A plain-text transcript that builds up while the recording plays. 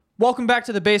Welcome back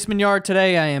to the Basement Yard.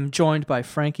 Today I am joined by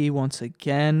Frankie once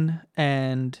again.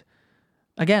 And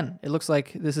again, it looks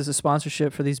like this is a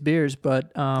sponsorship for these beers,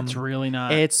 but It's really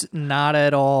not. it's not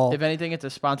at all. If anything, it's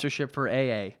a sponsorship for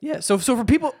AA. Yeah, so for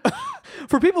people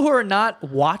who are not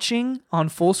watching on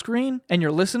full screen and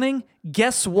you're listening,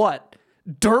 guess what?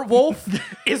 Dirt Wolf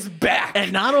is back.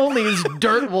 And not only is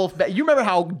Dirt Wolf back, you remember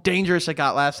how dangerous it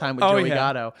got last time with Joey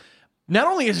Gatto. Not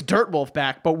only is Dirt Wolf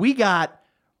back, but we got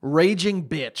Raging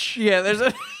Bitch. Yeah,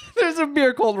 there's a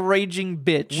beer called Raging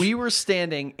Bitch. We were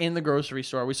standing in the grocery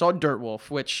store. We saw Dirt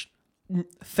Wolf, which,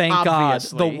 Thank God,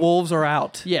 obviously- the wolves are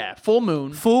out. yeah, full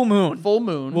moon. Full moon. Full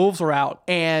moon. Wolves are out.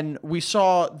 And we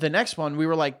saw the next one. We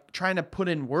were like trying to put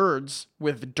in words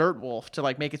with Dirt Wolf to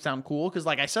like make it sound cool. Cause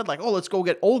like I said, like, oh, let's go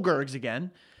get Old Gergs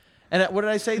again. And what did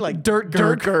I say? Like Dirt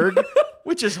Gerg.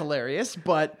 which is hilarious,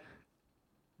 but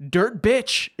Dirt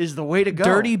Bitch is the way to go.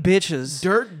 Dirty bitches.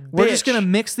 Dirt We're just Bitch. going to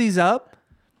mix these up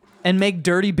and make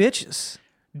dirty bitches.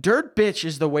 Dirt Bitch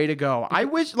is the way to go. I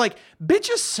wish, like, bitch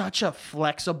is such a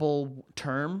flexible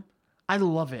term. I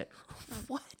love it.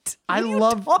 What? I are you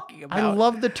love talking about? I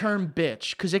love the term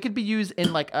bitch because it could be used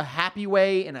in like a happy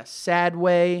way, in a sad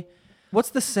way.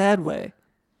 What's the sad way?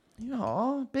 You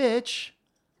know, bitch.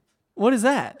 What is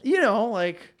that? You know,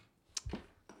 like,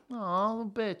 oh,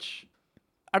 bitch.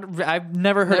 I've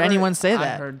never heard anyone say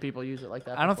that. I've heard people use it like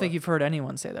that. I don't before. think you've heard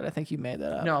anyone say that. I think you made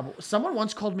that up. No, but someone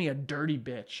once called me a dirty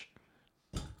bitch.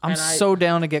 I'm and so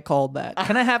down to get called that.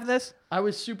 Can I have this? I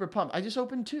was super pumped. I just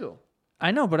opened 2.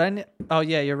 I know, but oh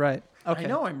yeah, you're right. Okay. I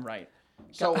know I'm right.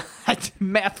 So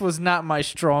Math was not my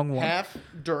strong one. half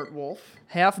Dirt Wolf.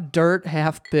 Half dirt,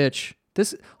 half bitch.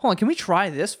 Hold on, can we try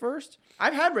this first?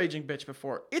 I've had Raging Bitch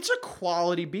before. It's a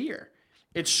quality beer.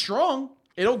 It's strong.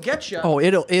 It'll get you. Oh,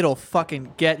 it'll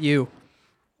fucking get you.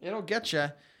 It'll get you.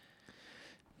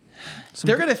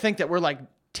 They're going to think that we're like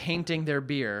tainting their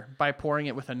beer by pouring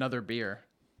it with another beer.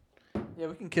 Yeah,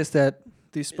 we can kiss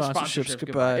these sponsorships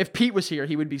goodbye. If Pete was here,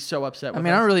 he would be so upset with I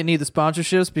mean, us. I don't really need the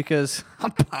sponsorships because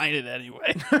I'm buying it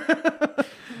anyway.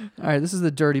 All right, this is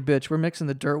the Dirty Bitch. We're mixing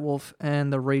the Dirt Wolf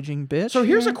and the Raging Bitch. So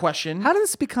here's here. a question. How did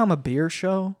this become a beer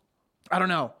show? I don't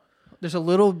know. There's a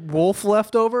little wolf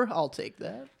left over. I'll take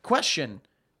that. Question.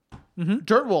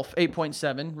 Dirt Wolf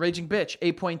 8.7, Raging Bitch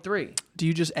 8.3. Do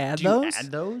you just add Do you those?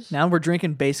 add those? Now we're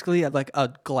drinking basically like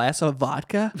a glass of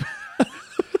vodka.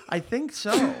 I think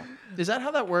so. Is that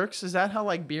how that works? Is that how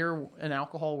like beer and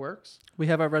alcohol works? We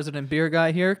have our resident beer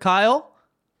guy here, Kyle.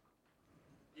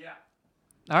 Yeah.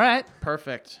 All right,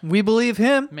 Perfect. we believe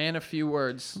him. Man of few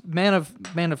words. Man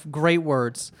of great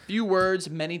words. Few words,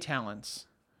 many talents.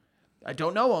 I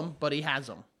don't know him, but he has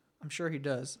them. I'm sure he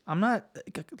does. I'm not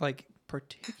like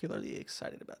particularly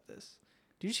excited about this.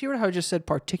 Did you just hear how I just said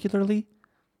particularly?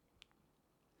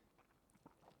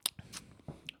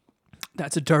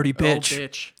 That's a dirty bitch. Oh,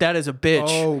 bitch. That is a bitch.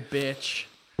 Oh, bitch.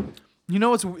 You know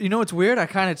what's weird? I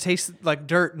kind of taste like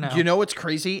dirt now. You know what's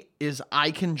crazy is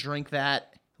I can drink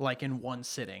that like in one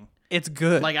sitting. it's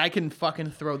good. Like I can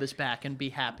fucking throw this back and be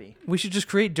happy. we should just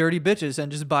create dirty bitches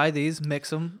and just buy these,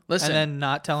 mix them, Listen, and then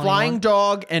not tell Flying anyone.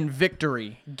 Dog and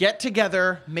Victory get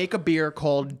together, make a beer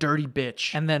called Dirty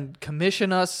Bitch. And then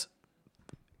commission us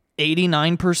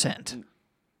 89%.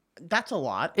 That's a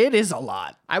lot. It is a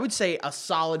lot. I would say a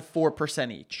solid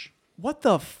 4% each. What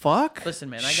the fuck? Listen,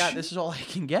 man, this is all I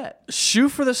can get. Shoot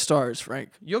for the stars, Frank.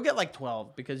 You'll get like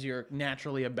 12 because you're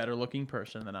naturally a better looking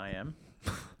person than I am.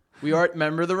 We are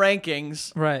remember the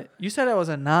rankings. Right. You said I was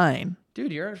a 9.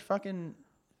 Dude, you're fucking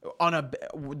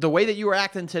the way that you were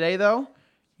acting today though,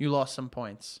 you lost some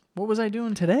points. What was I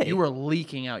doing today? You were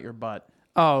leaking out your butt.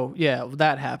 Oh, yeah,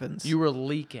 that happens. You were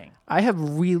leaking. I have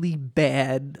really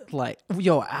bad, I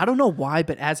don't know why,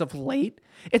 but as of late,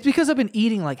 it's because I've been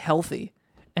eating, healthy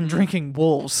and drinking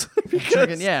wolves.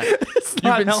 Drinking, yeah. You've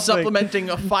not been healthy. supplementing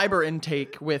a fiber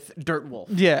intake with Dirt Wolf.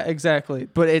 Yeah, exactly.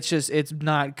 But it's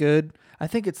not good. I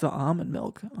think it's the almond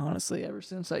milk, honestly, ever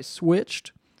since I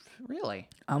switched. Really?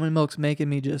 Almond milk's making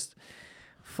me just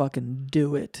fucking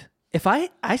do it. If I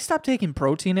stopped taking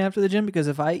protein after the gym, because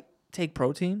if I take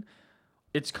protein,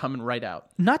 It's coming right out.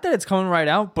 not that it's coming right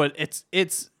out, but it's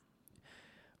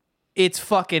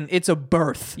a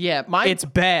birth. Yeah, It's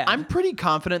bad. I'm pretty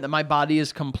confident that my body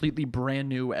is completely brand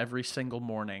new every single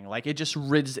morning. Like it just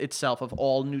rids itself of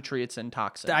all nutrients and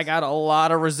toxins. I got a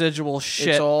lot of residual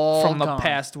shit all from the gone.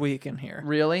 past week in here.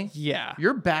 Really? Yeah.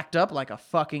 You're backed up like a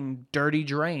fucking dirty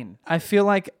drain. I feel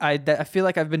like I've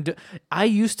been I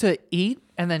used to eat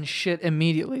and then shit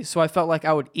immediately. So I felt like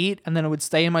I would eat and then it would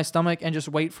stay in my stomach and just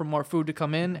wait for more food to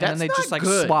come in and then That's they not just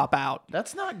good. swap out.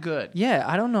 That's not good. Yeah,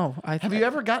 I don't know. Have you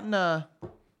ever gotten a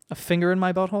finger in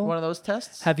my butthole? one of those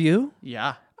tests? Have you?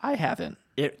 Yeah. I haven't.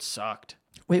 It sucked.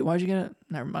 Wait, why'd you get it?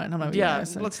 Never mind. I'm not even Yeah,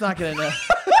 asking. let's not get into.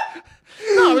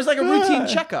 No, it was like a routine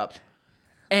checkup,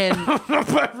 and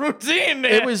routine.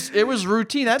 it was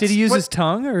routine. That's Did he use what- his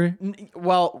tongue or?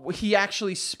 Well, he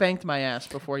actually spanked my ass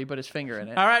before he put his finger in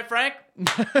it. All right, Frank.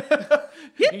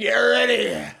 Get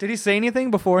ready. Did he say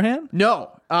anything beforehand?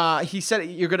 No, he said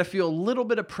you're gonna feel a little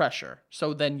bit of pressure.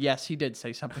 So then, yes, he did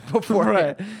say something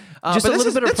beforehand. Right. Just but a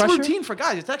little bit of that's pressure? routine for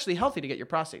guys. It's actually healthy to get your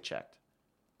prostate checked.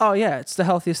 Oh yeah, it's the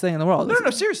healthiest thing in the world. No,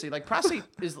 seriously. Like prostate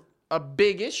is a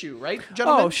big issue, right,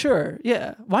 gentlemen? Oh sure,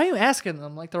 yeah. Why are you asking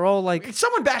them? Like they're all like,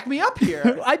 Someone back me up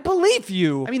here. I believe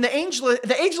you. I mean, the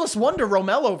ageless wonder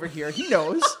Romel over here. He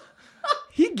knows.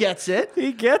 He gets it.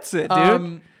 He gets it,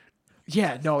 dude.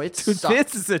 Yeah, no, it Dude, sucked.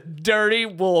 this is a dirty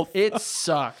wolf. It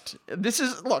sucked. This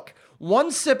is look.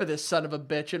 One sip of this son of a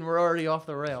bitch, and we're already off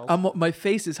the rails. My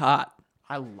face is hot.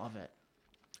 I love it.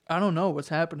 I don't know what's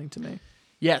happening to me.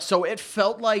 Yeah, so it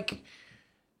felt like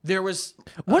there was.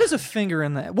 What is a finger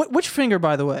in that? Which finger,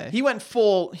 by the way? He went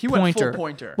full. He went Pointer. full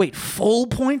pointer. Wait, full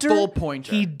pointer? Full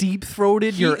pointer. He deep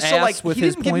throated your So ass like with he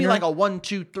his didn't pointer. give me like a 1,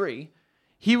 2, 3.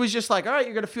 He was just like, all right,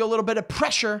 you're gonna feel a little bit of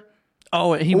pressure.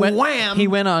 oh, he went. Wham. He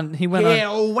went on. He went Yeah,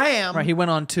 on. wham. Right, he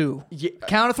went on 2. Yeah.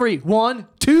 Count of 3. 1,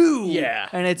 2. Yeah.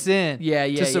 and it's in. Yeah,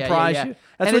 yeah, To yeah, surprise yeah. you.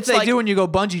 That's And what it's they like- do when you go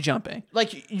bungee jumping.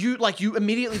 Like you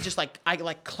immediately just like I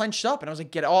like clenched up and I was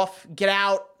like, get off, get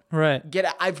out, Right. get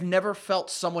out. I've never felt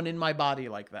someone in my body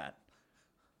like that.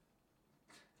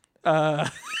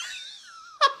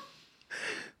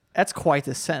 That's quite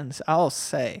the sentence, I'll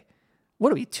say.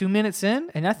 What are we, 2 minutes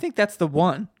in? And I think that's the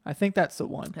one. I think that's the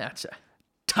one. That's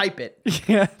type it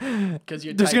Yeah. because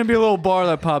you're There's going to be a little bar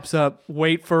that pops up.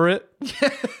 Wait for it.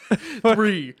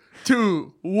 3,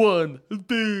 2, 1.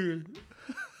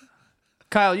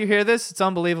 Kyle, you hear this? It's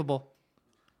unbelievable.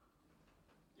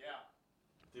 Yeah.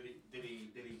 Did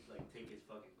he like take his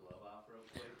fucking glove off real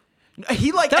quick?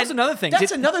 He like That's and another thing.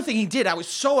 That's Did- another thing he did. I was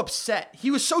so upset.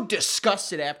 He was so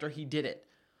disgusted after he did it.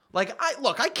 Like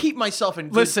I keep myself in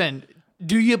good, Listen,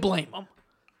 do you blame him?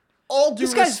 all due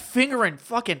This guy's res- fingering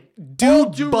fucking all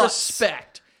dude due butts.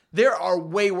 respect. There are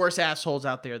way worse assholes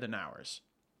out there than ours.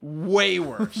 Way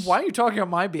worse. Why are you talking on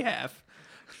my behalf?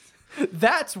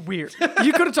 That's weird.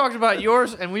 You could have talked about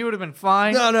yours and we would have been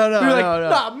fine. No, We were like, no.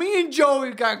 Nah, me and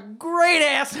Joey got great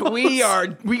assholes.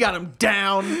 We got him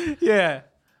down. Yeah.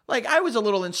 Like I was a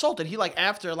little insulted. He like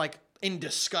after like in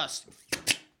disgust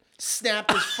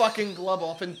snapped his fucking glove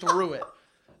off and threw it.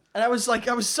 And I was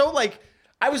so like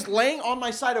I was laying on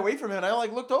my side away from him and I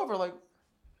like looked over like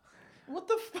what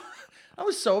the fuck? I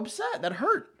was so upset. That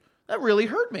hurt. That really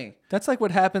hurt me. That's like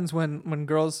what happens when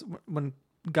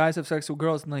guys have sex with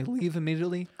girls and they leave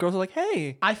immediately. Girls are like,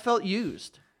 hey. I felt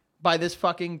used by this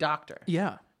fucking doctor.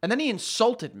 Yeah. And then he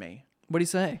insulted me. What'd he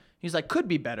say? He's like, could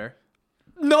be better.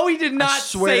 No, he did not I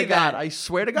swear say to God. that. I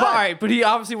swear to God. But, all right, but he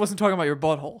obviously wasn't talking about your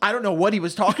butthole. I don't know what he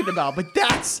was talking about, but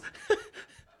that's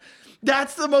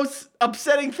the most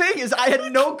upsetting thing is I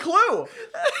had no clue.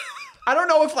 I don't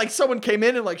know if like someone came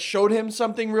in and like showed him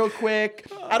something real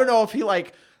quick. I don't know if he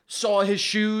like saw his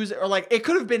shoes or like it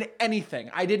could have been anything.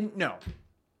 I didn't know.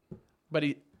 But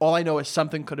all I know is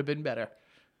something could have been better.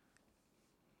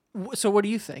 So what do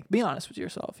you think? Be honest with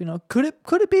yourself. You know, could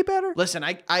it be better? Listen,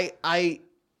 I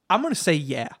I'm gonna say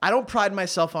yeah. don't pride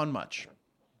myself on much.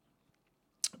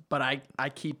 But I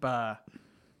keep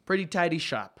pretty tidy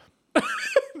shop.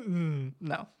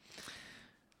 No.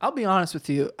 I'll be honest with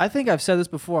you. I think I've said this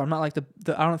before. I'm not like the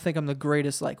I don't think I'm the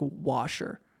greatest like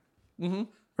washer. Mm-hmm.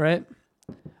 Right?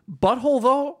 Butthole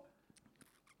though,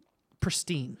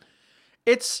 pristine.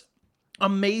 It's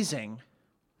amazing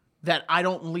that I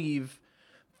don't leave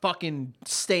fucking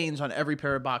stains on every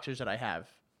pair of boxers that I have.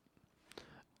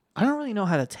 I don't really know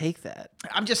how to take that.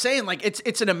 I'm just saying, like,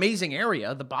 it's an amazing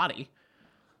area, the body.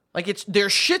 Like,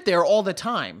 there's shit there all the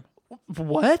time.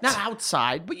 What? Not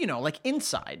outside, but, you know, like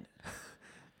inside.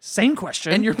 Same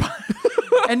question.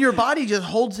 And your body just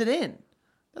holds it in.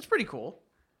 That's pretty cool.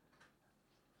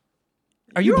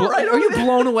 are you you're right are you over there.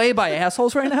 blown away by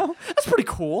assholes right now? That's pretty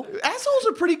cool. Assholes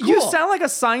are pretty cool. You sound like a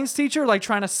science teacher like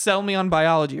trying to sell me on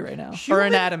biology right now. Or Human-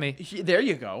 anatomy. There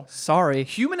you go. Sorry.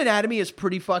 Human anatomy is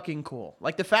pretty fucking cool.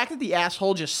 Like, the fact that the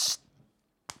asshole just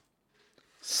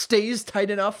stays tight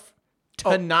enough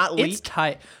to not leak. It's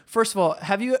tight. First of all,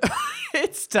 have you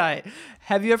it's tight.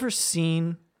 Have you ever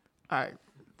seen all right,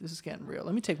 this is getting real.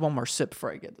 Let me take one more sip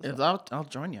before I get this. I'll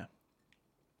join you.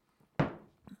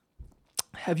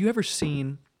 Have you ever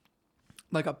seen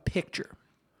like a picture,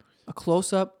 a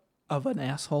close up of an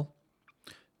asshole?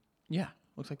 Yeah,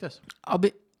 looks like this.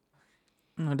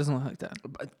 No, it doesn't look like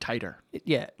that. Tighter.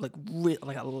 Yeah, like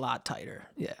like a lot tighter.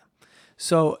 Yeah.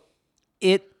 So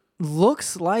it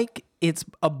looks like it's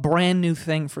a brand new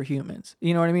thing for humans.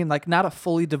 You know what I mean? Like not a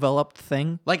fully developed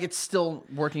thing. Like it's still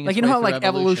working. Like its you know way how through like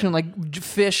evolution, like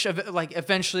fish, like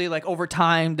eventually, like over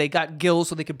time, they got gills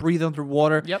so they could breathe under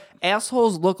water. Yep.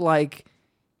 Assholes look like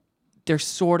they're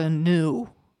sort of new.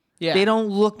 Yeah. They don't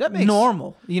look That makes-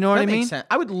 normal. You know what That I mean? makes sense.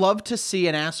 I would love to see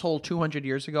an asshole 200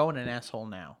 years ago and an asshole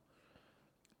now.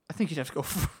 I think you'd have to go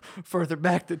further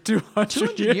back than 200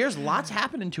 200 years, lots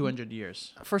happened in 200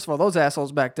 years. First of all, those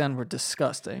assholes back then were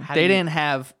disgusting. How They do you- didn't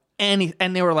have any,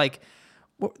 and they were like,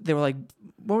 what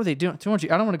were they doing?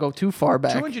 200. I don't want to go too far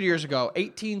back. 200 years ago,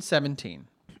 1817.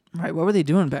 Right. What were they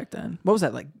doing back then? What was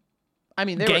that like? I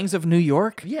mean, they Gangs of New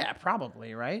York? were, yeah,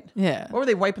 probably, right? Yeah. What were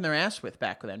they wiping their ass with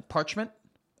back then? Parchment?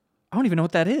 I don't even know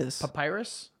what that is.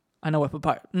 Papyrus? I know what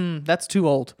papyrus. That's too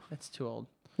old. That's too old.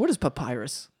 What is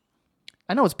papyrus?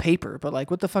 I know it's paper, but like,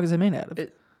 what the fuck is it made out of?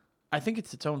 I think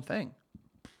it's its own thing.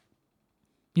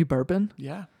 You burping?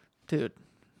 Yeah. Dude,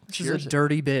 this Cheers is a it.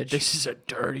 dirty bitch. This is a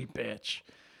dirty bitch.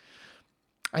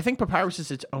 I think papyrus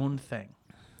is its own thing.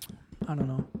 I don't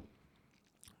know.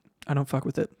 I don't fuck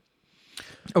with it.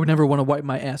 I would never want to wipe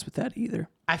my ass with that either.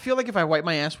 I feel like if I wipe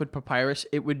my ass with papyrus,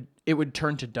 it would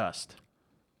turn to dust.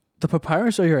 The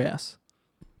papyrus or your ass?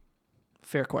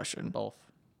 Fair question. Both.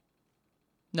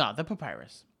 No, the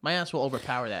papyrus. My ass will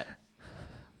overpower that.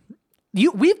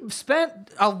 We've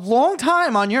spent a long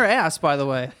time on your ass, by the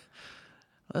way.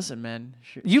 Listen, man.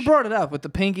 You brought it up with the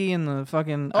pinky and the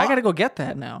fucking. I gotta go get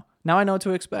that now. Now I know what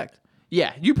to expect.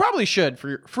 Yeah, you probably should for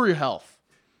your health.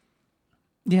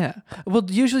 Yeah. Well,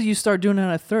 usually you start doing it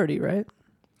at 30, right?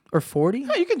 Or 40?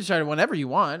 No, you can decide whenever you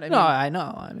want. I mean, No, I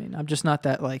know. I mean, I'm just not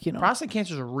that like, prostate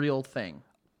cancer is a real thing,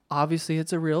 obviously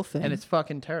it's a real thing. and it's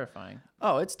fucking terrifying.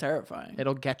 oh, it's terrifying.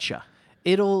 It'll get you.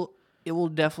 It will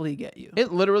definitely get you.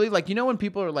 It literally, like, you know when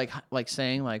people are like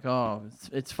saying like, "Oh,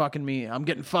 it's fucking me. I'm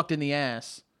getting fucked in the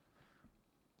ass."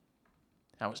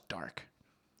 That was dark.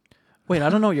 Wait, I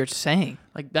don't know what you're saying.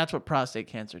 Like that's what prostate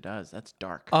cancer does. That's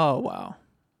dark. Oh, wow.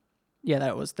 Yeah,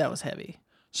 that was heavy.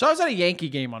 So I was at a Yankee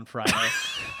game on Friday.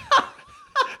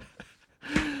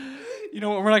 You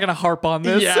know what? We're not going to harp on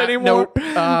this Yeah, anymore. nope.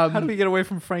 How do we get away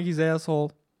from Frankie's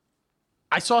asshole?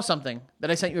 I saw something that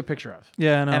I sent you a picture of.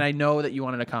 Yeah, I know. And I know that you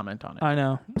wanted to comment on it. I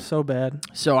know. So bad.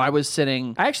 So I was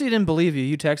sitting. I actually didn't believe you.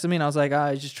 You texted me and I was like,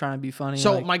 he's just trying to be funny.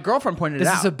 So like, my girlfriend pointed it this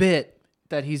out. is a bit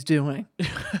that he's doing.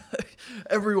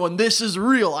 Everyone, this is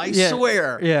real. I Yeah.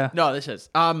 swear. Yeah. No, this is.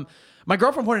 My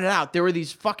girlfriend pointed it out. There were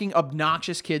these fucking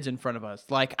obnoxious kids in front of us.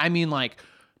 Like, I mean, like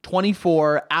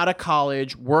 24, out of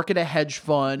college, work at a hedge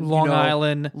fund. Long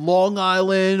Island. Long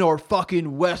Island or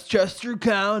fucking Westchester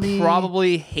County.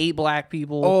 Probably hate black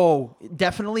people. Oh,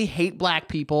 definitely hate black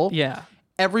people. Yeah.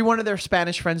 Every one of their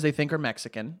Spanish friends they think are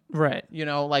Mexican. Right. You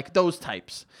know, like those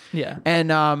types. Yeah.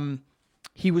 And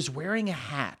he was wearing a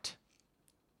hat,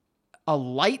 a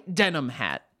light denim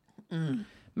hat.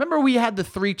 Remember we had the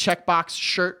 3 checkbox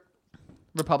shirt?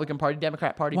 Republican Party,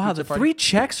 Democrat Party, Wow, Pizza the Party. 3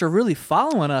 checks are really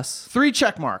following us. 3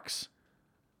 check marks.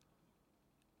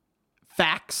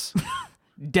 Facts,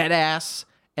 dead ass,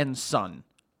 and son.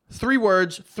 3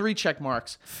 words, 3 check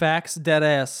marks. Facts, dead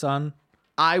ass, son.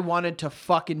 I wanted to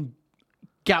fucking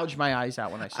gouge my eyes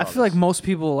out when I saw I feel like most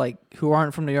people like who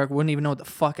aren't from New York wouldn't even know what the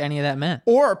fuck any of that meant.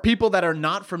 or people that are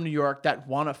not from New York that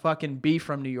want to fucking be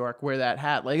from New York wear that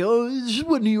hat. Like, oh, this is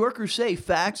what New Yorkers say.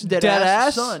 Facts, dead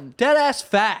ass, son. Dead ass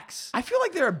facts. I feel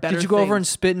like there are better Did you go over and things.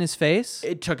 spit in his face?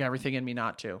 It took everything in me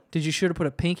not to. Did you should have put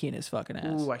a pinky in his fucking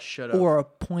ass? Ooh, I should have. Or a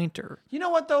pointer. You know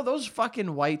what, though? Those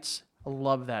fucking whites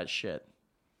love that shit.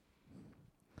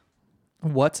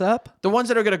 What's up? The ones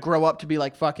that are going to grow up to be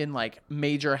like fucking like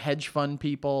major hedge fund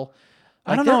people.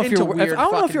 I don't know if you're. I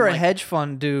don't know if you're a hedge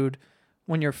fund dude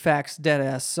when you're Facts dead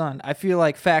ass son. I feel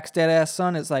like Facts dead ass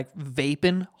son is like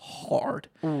vaping hard,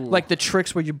 like the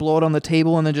tricks where you blow it on the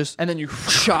table and then just And then you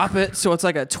chop it so it's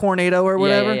like a tornado or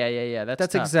whatever. Yeah.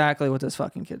 That's tough. exactly what this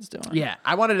fucking kid's doing. Yeah,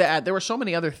 I wanted to add. There were so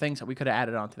many other things that we could have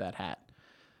added onto that hat.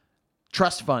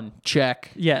 Trust fund, check,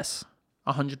 Yes.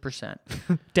 100%.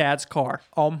 Dad's car.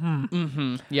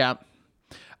 Yeah.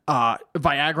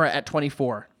 Viagra at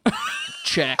 24,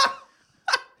 check.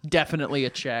 Definitely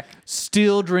a check.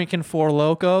 Still drinking Four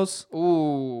Locos.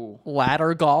 Ooh.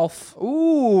 Ladder golf.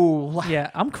 Ooh.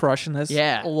 Yeah, I'm crushing this.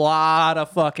 Yeah. A lot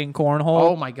of fucking cornhole.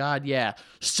 Oh my God, yeah.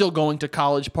 Still going to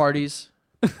college parties.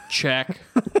 Check.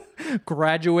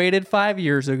 Graduated 5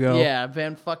 years ago. Yeah,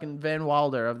 Van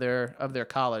Wilder of their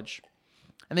college.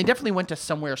 And they definitely went to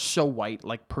somewhere so white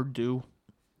like Purdue.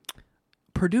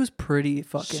 Purdue's pretty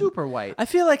fucking Super white. I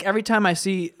feel like every time I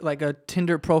see like a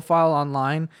Tinder profile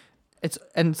online, it's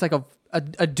like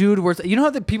a dude where it's, you know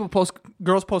how the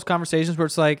girls post conversations where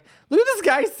it's like, look at this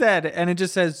this guy said, and it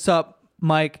just says, "Sup,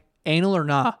 Mike, anal or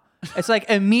nah?" It's like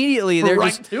immediately they're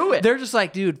Right just to it. They're just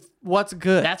like, dude, what's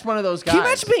good? That's one of those guys. Can you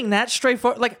imagine being that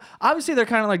straightforward? Like, obviously they're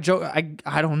kind of like joke.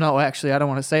 I don't know. Actually, I don't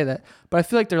want to say that, but I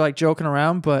feel like they're like joking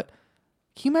around. But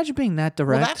can you imagine being that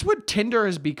direct? Well, that's what Tinder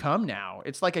has become now.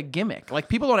 It's like a gimmick. Like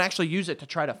people don't actually use it to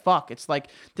try to fuck. It's like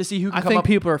to see who can I come think up.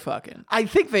 people are fucking. I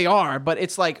think they are, but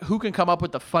it's like who can come up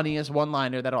with the funniest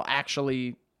one-liner that'll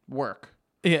actually work.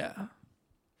 Yeah.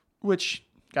 Which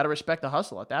gotta respect the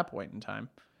hustle at that point in time.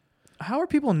 How are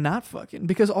people not fucking?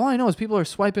 Because all I know is people are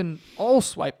swiping.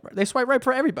 They swipe right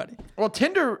for everybody. Well,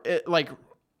 Tinder, like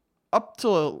up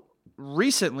till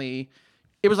recently,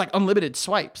 it was like unlimited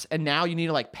swipes, and now you need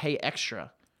to like pay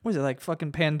extra. What is it, like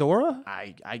fucking Pandora?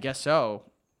 I guess so.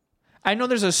 I know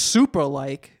there's a super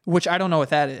like, which I don't know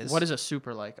what that is. What is a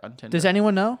super like on Tinder? Does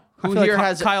anyone know? I Who feel here like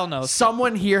has Kyle knows.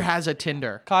 Someone here has a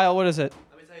Tinder. Kyle, what is it?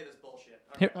 Let me tell you this bullshit.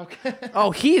 Here- Okay.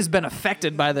 Oh, he's been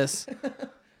affected by this.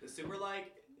 The super like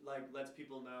lets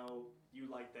people know you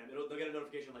like them. They'll get a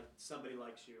notification like somebody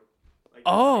likes you. Like,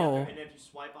 Oh. and if you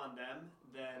swipe on them,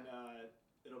 then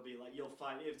it'll be like you'll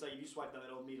find it's like if you swipe them,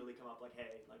 it'll immediately come up like, hey,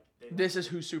 like they This is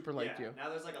who super liked yeah. you. Now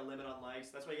there's like a limit on likes.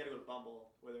 That's why you gotta go to Bumble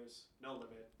where there's no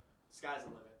limit. Sky's the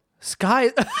limit.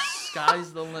 Sky,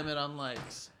 Sky's the limit on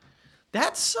likes.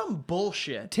 That's some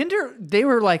bullshit. Tinder. They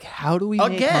were like, how do we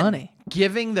make Again, money?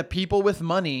 giving the people with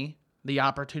money the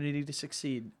opportunity to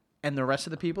succeed, and the rest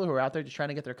of the people who are out there just trying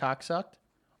to get their cock sucked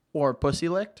or pussy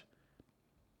licked,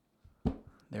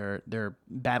 they're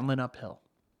battling uphill.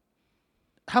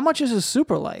 How much is a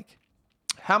super like?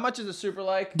 How much is a super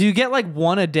like? Do you get like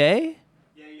one a day?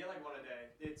 Yeah, you get like one a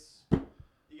day.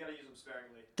 You gotta use them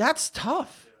sparingly. That's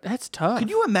tough. That's tough. Could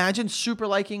you imagine super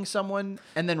liking someone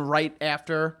and then right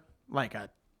after like a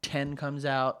 10 comes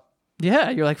out?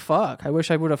 Yeah, you're like, fuck. I wish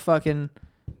I would have fucking.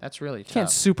 That's really tough. Can't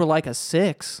super like a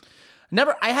 6.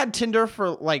 I had Tinder for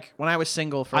like when I was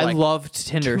single for I like loved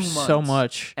Tinder 2 so months,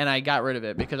 much. and I got rid of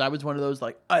it because I was one of those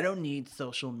like I don't need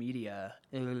social media.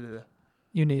 Ugh.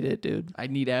 You need it, dude. I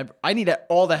need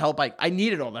all the help I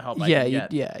needed all the help I Yeah, could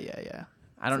get. yeah.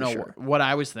 I don't for know sure. what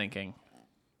I was thinking.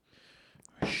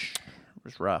 It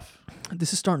was rough.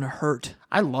 This is starting to hurt.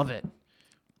 I love it.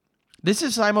 This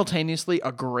is simultaneously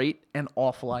a great and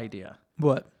awful idea.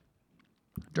 What?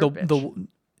 Dirt bitch.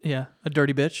 Yeah, a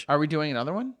dirty bitch. Are we doing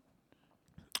another one?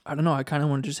 I don't know. I kind of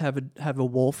want to just have a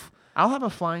wolf, I'll have a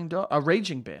flying dog, a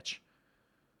raging bitch.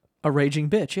 a raging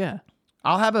bitch. Yeah.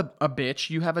 I'll have a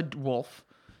bitch, you have a wolf,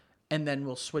 and then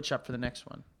we'll switch up for the next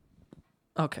one.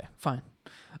 Okay, fine.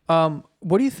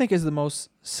 What do you think is the most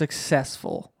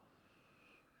successful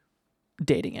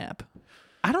dating app?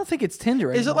 I don't think it's Tinder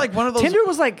anymore. Is it like one of those- Tinder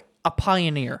was like a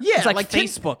pioneer. Yeah, it's like, like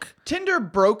Facebook. Tinder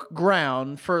broke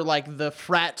ground for like the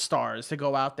frat stars to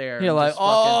go out there. You're and like, just fucking-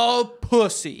 oh,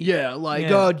 pussy. yeah, like,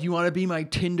 Yeah. oh, do you want to be my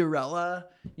Tinderella?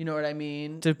 You know what I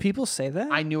mean? Do people say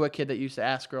that? I knew a kid that used to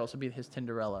ask girls to be his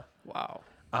Tinderella. Wow.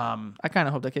 Um, I kind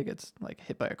of hope that kid gets like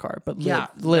hit by a car, but yeah,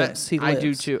 lives. He lives. I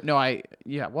do too. No,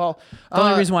 well, The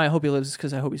only reason why I hope he lives is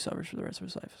because I hope he suffers for the rest of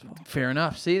his life as well. fair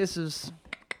enough. See, this is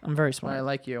I'm very why smart. I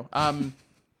like you.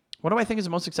 What do I think is the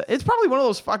most successful? It's probably one of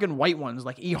those fucking white ones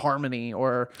like eHarmony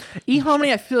or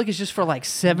eHarmony, I feel like it's just for like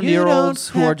 70-year-olds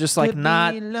who are just like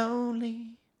not.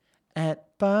 lonely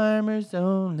at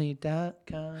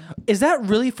farmersonly.com. Is that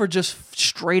really for just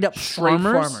straight up Straight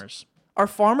farmers? farmers. Are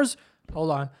farmers? Hold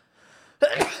on.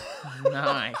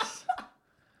 Nice.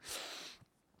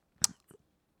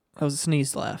 That was a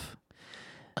sneeze laugh.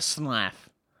 A slaff.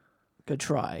 Good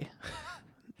try.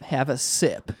 Have a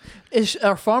sip.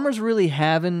 Are farmers really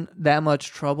having that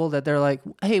much trouble that they're like,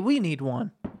 hey, we need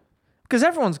one? Because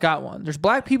everyone's got one. There's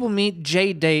Black People Meet,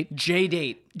 J-Date.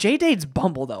 J-Date. J-Date's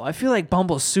Bumble, though. I feel like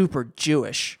Bumble's super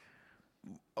Jewish.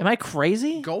 Am I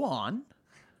crazy? Go on.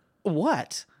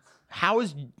 What? How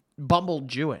is Bumble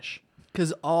Jewish?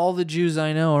 Because all the Jews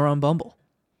I know are on Bumble.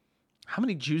 How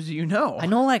many Jews do you know? I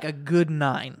know like a good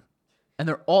 9. And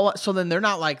they're all so then they're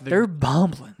not like They're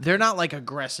bumbling. they're not like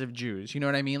aggressive Jews. You know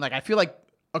what I mean? Like I feel like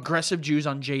aggressive Jews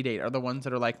on J-Date are the ones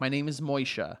that are like, my name is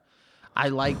Moisha. I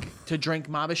like to drink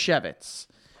Mabashevitz.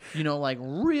 You know, like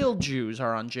real Jews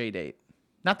are on J-Date.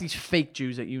 Not these fake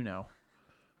Jews that you know.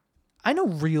 I know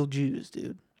real Jews,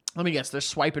 dude. Let me guess, they're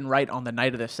swiping right on the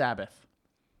night of the Sabbath.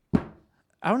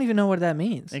 I don't even know what that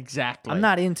means. Exactly. I'm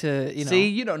not into, you know. See,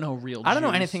 you don't know real Jews. I don't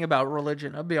know anything about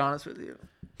religion. I'll be honest with you.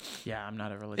 Yeah, I'm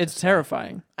not a religious. It's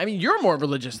terrifying. I mean, you're more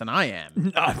religious than I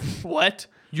am. What?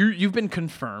 You've been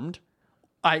confirmed.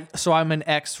 So I'm an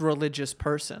ex-religious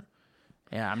person.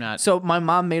 Yeah, I'm not. So my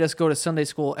mom made us go to Sunday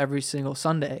school every single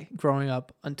Sunday growing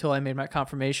up until I made my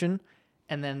confirmation.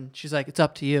 And then she's like, it's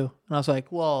up to you. And I was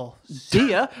like, well,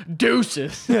 see ya.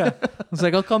 Deuces. Yeah. I was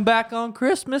like, I'll come back on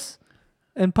Christmas.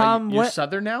 And You're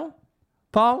Southern now?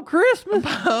 Palm Christmas.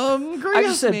 Christmas. I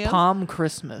just said Palm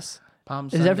Christmas. Palm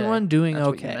Is Sunday. everyone doing That's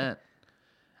what you okay? meant.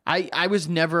 I was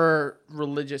never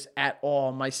religious at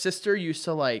all. My sister used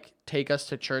to like take us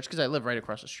to church because I live right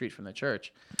across the street from the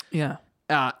church. Yeah.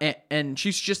 And she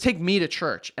used to just take me to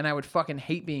church, and I would fucking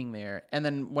hate being there. And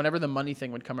then whenever the money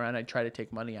thing would come around, I'd try to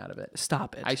take money out of it.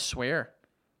 Stop it. I swear.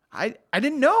 I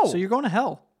didn't know. So you're going to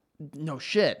hell. No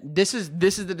shit. This is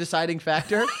the deciding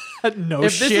factor. No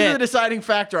If this is the deciding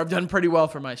factor, I've done pretty well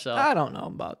for myself. I don't know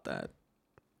about that.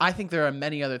 I think there are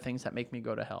many other things that make me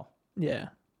go to hell. Yeah.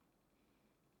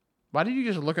 Why did you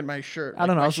just look at my shirt? I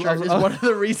don't know. My shirt is one of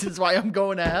the reasons why I'm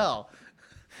going to hell.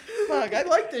 Fuck, I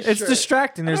like this shirt. It's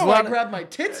distracting. There's I a don't lot want to grab my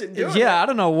tits and do it. Yeah, I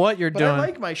don't know what you're But doing. I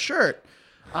like my shirt.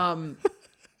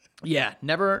 Yeah,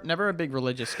 never a big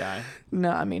religious guy. No,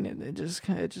 I mean it just.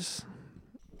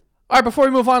 All right, before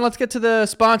we move on, let's get to the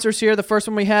sponsors here. The first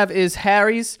one we have is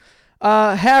Harry's.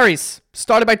 Harry's,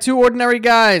 started by two ordinary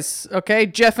guys. Okay,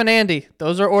 Jeff and Andy.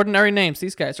 Those are ordinary names.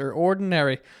 These guys are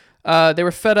ordinary. They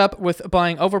were fed up with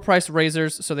buying overpriced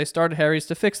razors, so they started Harry's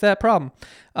to fix that problem.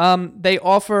 They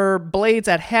offer blades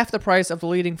at half the price of the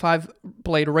leading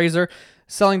 5-blade razor,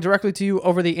 selling directly to you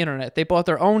over the internet. They bought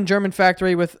their own German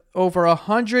factory with over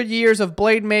 100 years of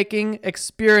blade making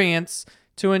experience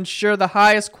to ensure the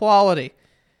highest quality.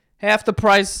 Half the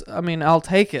price, I mean, I'll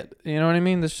take it. You know what I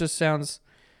mean? This just sounds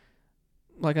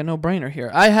like a no-brainer here.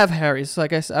 I have Harry's.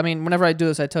 Like I mean, whenever I do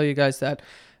this, I tell you guys that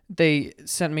they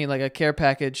sent me like a care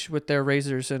package with their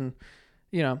razors, and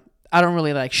you know, I don't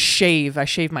really like shave. I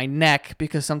shave my neck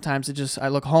because sometimes I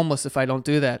look homeless if I don't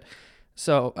do that.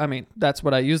 So I mean, that's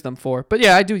what I use them for. But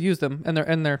yeah, I do use them, and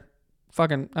they're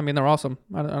fucking. I mean, they're awesome.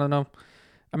 I don't know.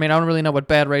 I mean, I don't really know what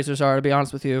bad razors are, to be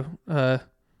honest with you.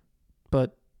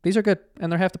 But these are good,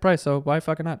 and they're half the price, so why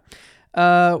fucking not?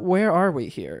 Where are we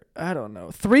here? I don't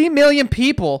know. 3 million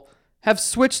people have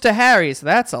switched to Harry's.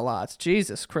 That's a lot.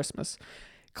 Jesus Christmas.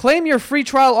 Claim your free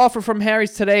trial offer from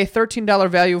Harry's today. $13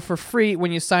 value for free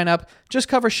when you sign up. Just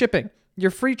cover shipping. Your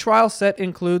free trial set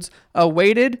includes a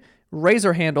weighted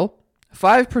razor handle,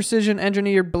 5 precision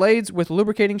engineered blades with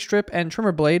lubricating strip and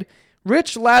trimmer blade,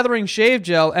 rich lathering shave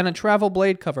gel, and a travel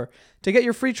blade cover. To get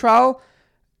your free trial,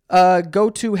 go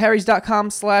to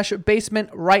harrys.com/basement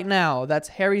right now. That's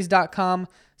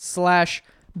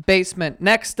harrys.com/basement.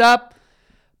 Next up,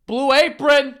 Blue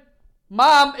Apron.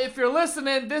 Mom, if you're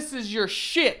listening, this is your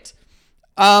shit.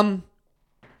 Blue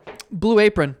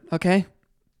Apron, okay?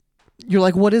 You're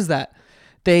like, what is that?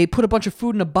 They put a bunch of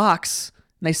food in a box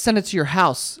and they send it to your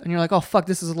house. And you're like, oh, fuck,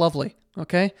 this is lovely,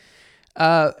 okay?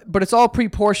 But it's all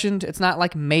pre-portioned. It's not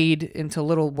like made into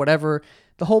little whatever.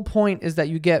 The whole point is that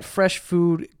you get fresh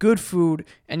food, good food,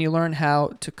 and you learn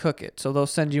how to cook it. So they'll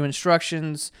send you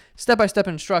instructions, step-by-step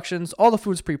instructions. All the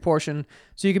food's pre-portioned,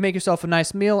 so you can make yourself a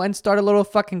nice meal and start a little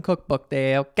fucking cookbook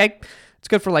day, okay? It's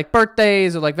good for like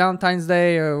birthdays or like Valentine's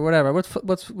Day or whatever.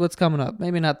 What's coming up?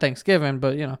 Maybe not Thanksgiving,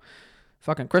 but you know,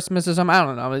 fucking Christmas or something. I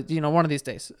don't know. You know, one of these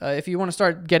days. If you want to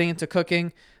start getting into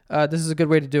cooking, this is a good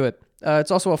way to do it. It's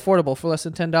also affordable for less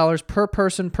than $10 per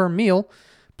person per meal.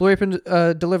 Blue Apron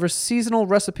delivers seasonal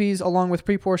recipes along with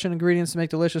pre-portioned ingredients to make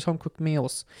delicious home-cooked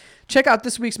meals. Check out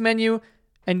this week's menu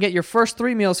and get your first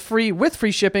 3 meals free with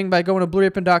free shipping by going to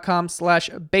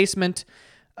blueapron.com/basement.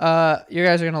 You guys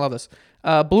are going to love this.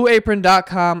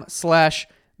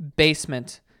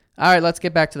 Blueapron.com/basement. All right, let's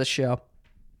get back to the show.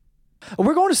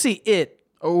 We're going to see It.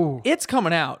 Oh, It's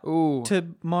coming out ooh.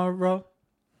 tomorrow,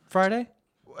 Friday?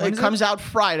 It comes out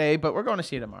Friday, but we're going to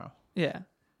see it tomorrow. Yeah.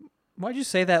 Why'd you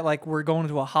say that like we're going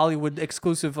to a Hollywood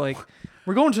exclusive, like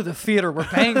we're going to the theater, we're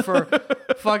paying for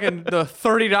fucking the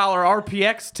 $30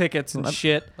 RPX tickets and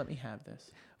shit. Let me have this.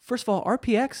 First of all,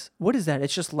 RPX, what is that?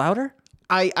 It's just louder?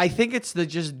 I think it's the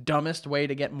just dumbest way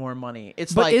to get more money.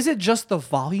 It's But like, is it just the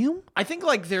volume? I think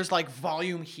like there's like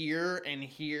volume here and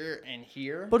here and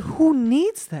here. But who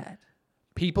needs that?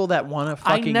 People that want to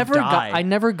fucking I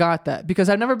never got that because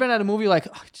I've never been at a movie like,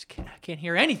 oh, I can't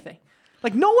hear anything.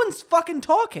 Like no one's fucking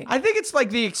talking. I think it's like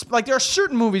there are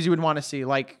certain movies you would want to see,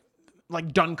 like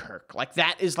Dunkirk. Like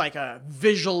that is like a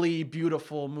visually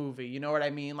beautiful movie. You know what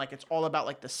I mean? Like it's all about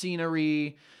like the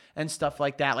scenery and stuff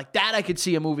like that. Like that I could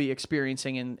see a movie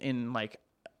experiencing in like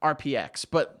RPX.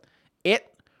 But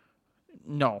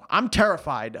no, I'm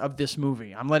terrified of this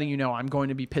movie. I'm letting you know I'm going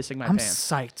to be pissing my I'm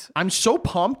pants. psyched. I'm so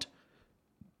pumped,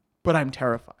 but I'm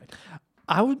terrified.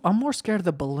 I'm more scared of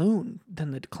the balloon than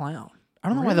the clown. I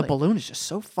don't know why the Really? balloon is just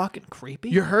so fucking creepy.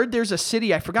 You heard there's a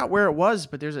city, I forgot where it was,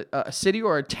 but there's a city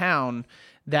or a town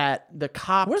that the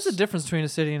cops... What's the difference between a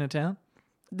city and a town?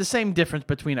 the same difference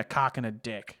between a cock and a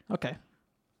dick. Okay.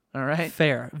 All right.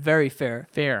 Fair. Very fair.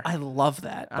 Fair. I love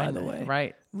that, by the way.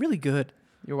 Right. Really good.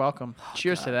 You're welcome.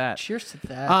 Cheers to that. Cheers to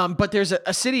that. But there's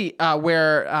a city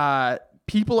where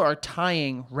people are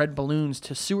tying red balloons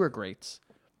to sewer grates.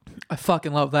 I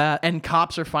fucking love that. And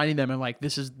cops are finding them and like,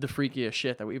 this is the freakiest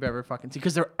shit that we've ever fucking seen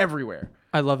because they're everywhere.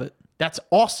 I love it. That's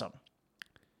awesome.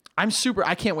 I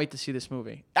can't wait to see this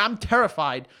movie. I'm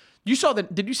terrified.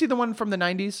 Did you see the one from the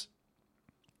 90s?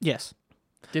 Yes.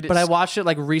 But I watched it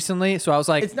like recently, so I was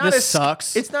like, this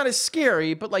sucks. It's not as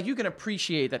scary, but like you can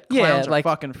appreciate that clowns are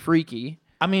fucking freaky.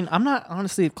 I mean, I'm not,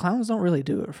 honestly, clowns don't really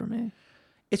do it for me.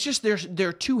 It's just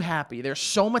they're too happy. There's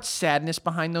so much sadness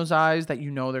behind those eyes that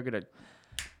you know they're going to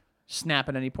snap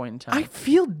at any point in time. I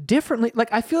feel differently.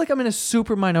 Like, I feel like I'm in a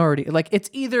super minority. Like, it's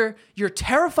either you're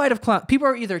terrified of clowns. People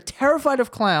are either terrified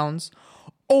of clowns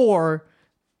or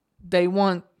they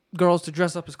want girls to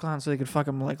dress up as clowns so they could fuck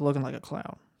them like looking like a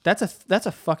clown. That's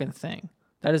a fucking thing.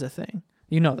 That is a thing.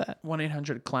 You know that.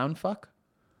 1-800-CLOWN fuck?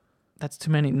 That's too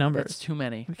many numbers. That's too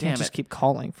many. We Damn can't just it. keep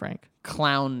calling, Frank.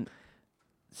 Clown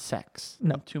sex.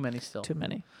 No. Too many still. Too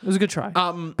many. It was a good try.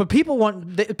 But people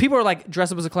people are like,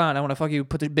 dress up as a clown. I want to fuck you.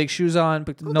 Put the big shoes on.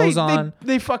 Put the nose on.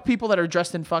 They fuck people that are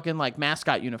dressed in fucking like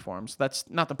mascot uniforms. That's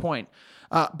not the point.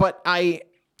 But I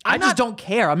just don't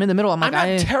care. I'm in the middle. I'm not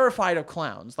like, terrified of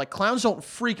clowns. Like clowns don't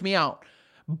freak me out.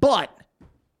 But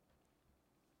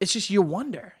it's just you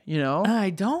wonder, you know? I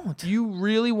don't. You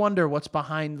really wonder what's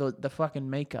behind the fucking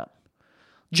makeup.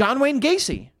 John Wayne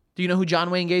Gacy. Do you know who John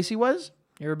Wayne Gacy was?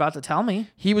 You're about to tell me.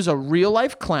 He was a real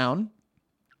life clown.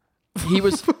 He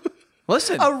was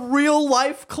listen. A real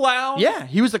life clown? Yeah,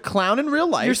 he was a clown in real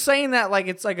life. You're saying that like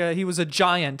it's like he was a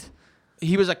giant.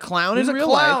 He was a clown in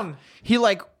real life. He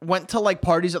like went to like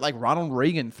parties that like Ronald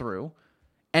Reagan threw,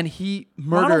 and he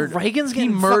murdered. Ronald Reagan's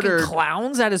getting fucking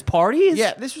clowns at his parties?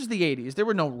 Yeah, this was the 80s. There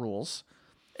were no rules.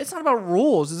 It's not about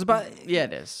rules. It's about Yeah,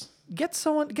 it is. get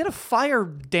a fire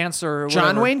dancer or John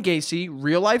whatever. Wayne Gacy,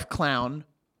 real life clown,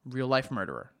 real life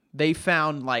murderer. They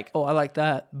found like Oh, I like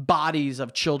that. bodies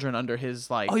of children under his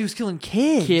like. Oh, he was killing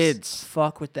kids. Kids.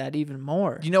 Fuck with that even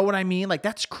more. You know what I mean? Like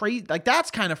that's crazy. Like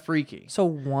that's kind of freaky. So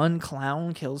one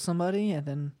clown kills somebody and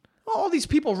then All these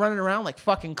people running around like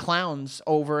fucking clowns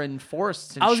over in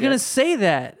forests and I was shit. gonna say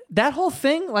that whole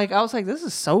thing, like I was like, this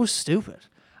is so stupid.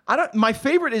 My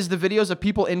favorite is the videos of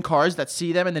people in cars that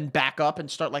see them and then back up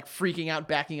and start like freaking out,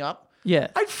 backing up. Yeah.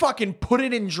 I'd fucking put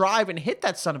it in drive and hit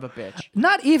that son of a bitch.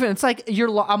 Not even. It's like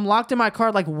I'm locked in my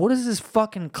car. Like, what is this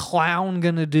fucking clown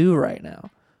gonna do right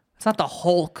now? It's not the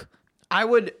Hulk. I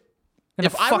would,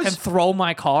 If I fucking throw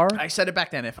my car. I said it back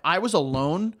then. If I was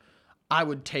alone, I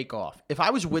would take off. If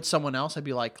I was with someone else, I'd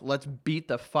be like, let's beat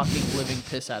the fucking living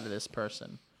piss out of this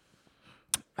person.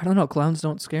 I don't know. Clowns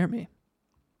don't scare me.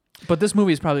 But this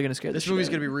movie is probably gonna scare This shit movie's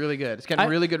out gonna of be me. really good. It's getting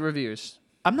really good reviews.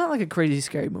 I'm not like a crazy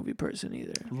scary movie person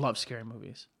either. Love scary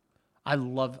movies. I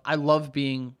love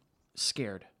being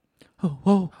scared.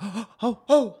 Oh.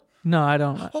 No, I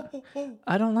don't.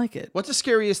 I don't like it. What's the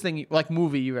scariest thing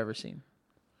movie you've ever seen?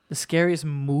 The scariest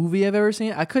movie I've ever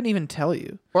seen? I couldn't even tell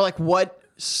you. Or like what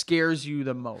scares you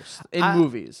the most in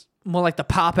movies? Well, like the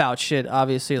pop out shit,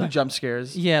 obviously. The Like, jump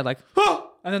scares. yeah, like,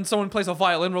 oh! And then someone plays a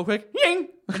violin real quick, ying,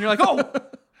 and you're like, oh,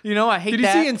 you know, I hate Did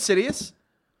that. you see Insidious?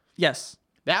 Yes,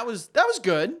 That was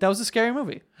good. that was a scary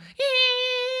movie.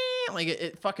 Like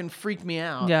it fucking freaked me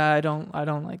out. Yeah, I don't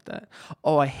like that.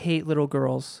 Oh, I hate little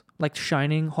girls. Like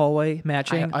Shining, hallway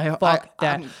matching. Fuck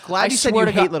that. I'm glad I you said swear you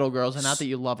to hate God- little girls and not that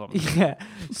you love them. Yeah,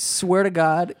 swear to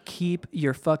God, keep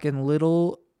your fucking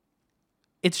little.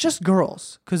 It's just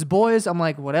girls, cause boys, I'm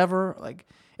like whatever. Like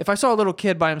if I saw a little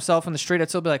kid by himself in the street, I'd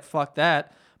still be like fuck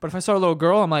that. But if I saw a little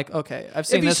girl, I'm like okay, I've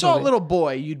seen If you this saw movie. a little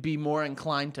boy, you'd be more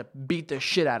inclined to beat the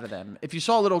shit out of them. If you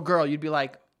saw a little girl, you'd be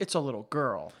like, it's a little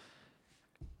girl.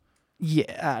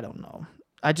 Yeah, I don't know.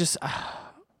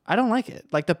 I don't like it.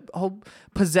 Like the whole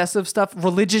possessive stuff,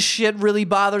 religious shit really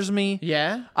bothers me.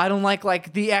 Yeah? I don't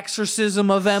like the exorcism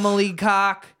of Emily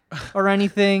Cock or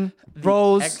anything.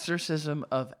 Rose. Exorcism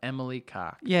of Emily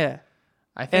Cock. Yeah.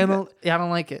 I think Yeah, I don't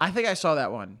like it. I think I saw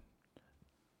that one.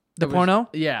 The It was- porno?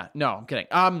 Yeah, no, I'm kidding.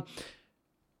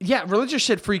 Yeah, religious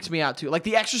shit freaks me out too. Like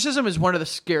The Exorcism is one of the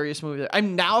scariest movies.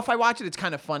 Now if I watch it, it's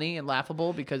kind of funny and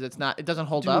laughable because it doesn't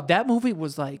hold Dude, up. that movie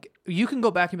was like, you can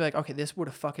go back and be like, okay, this would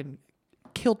have fucking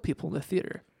killed people in the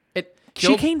theater. It She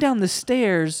killed came down the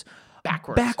stairs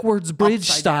backwards bridge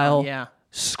Upside style, down, yeah.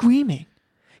 screaming.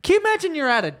 Can you imagine you're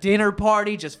at a dinner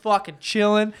party just fucking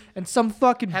chilling and some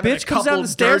fucking Having bitch a comes down couple the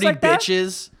stairs dirty like that?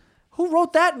 bitches. Who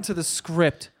wrote that into the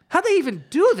script? How'd they even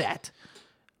do that?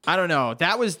 I don't know.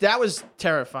 That was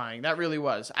terrifying. That really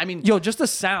was. I mean, Yo, just the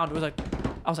sound. It was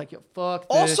like, I was like, yo, fuck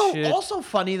this shit. Also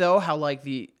funny though how like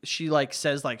she like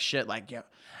says like shit like your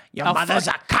Oh, mother's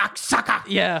a cocksucker.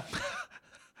 Yeah.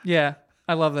 Yeah.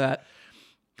 I love that.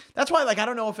 That's why like I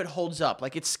don't know if it holds up.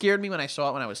 Like it scared me when I saw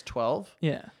it when I was 12,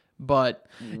 Yeah. but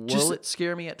Just- will it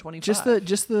scare me at 25?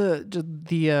 Just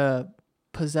the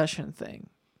possession thing.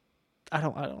 I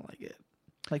don't like it.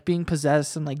 Like being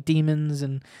possessed and like demons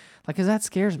and like, cause that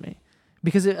scares me.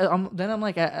 Because then I'm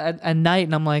like at night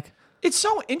and I'm like, It's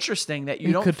so interesting that you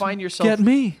it don't could find yourself get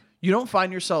me. You don't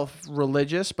find yourself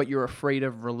religious, but you're afraid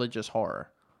of religious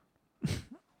horror.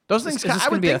 Those things, Is this I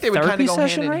gonna would be think a they would kind therapy of go hand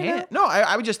session in right hand. No,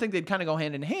 I would just think they'd kind of go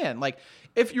hand in hand. Like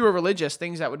if you were religious,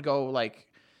 things that would go like,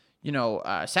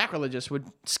 sacrilegious would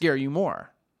scare you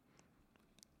more.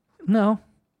 No.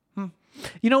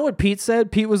 You know what Pete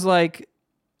said? Pete was like,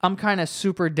 I'm kind of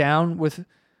super down with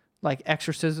like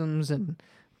exorcisms and,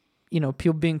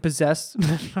 people being possessed.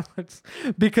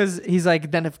 Because he's like,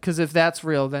 if that's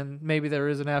real, then maybe there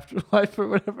is an afterlife or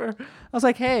whatever. I was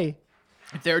like, hey,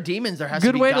 If there are demons, there has to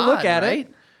good be way God, to look at right?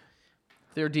 it.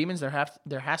 If there are demons, there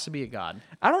has to be a God.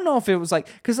 I don't know if it was like,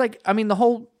 because like, I mean,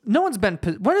 when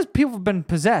has people been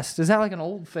possessed? Is that like an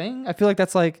old thing? I feel like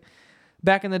that's like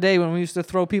back in the day when we used to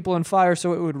throw people in fire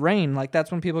so it would rain. Like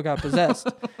that's when people got possessed.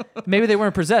 Maybe they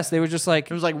weren't possessed. They were just like,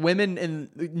 It was like women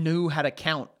knew how to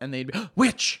count, and they'd be,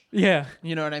 witch. yeah,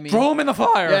 You know what I mean? throw them in the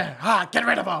fire. Yeah, get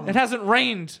rid of them. It hasn't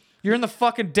rained. You're in the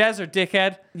fucking desert,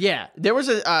 dickhead. Yeah, there was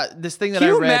this thing that Can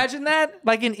I you read imagine that?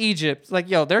 Like in Egypt, like,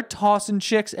 yo, they're tossing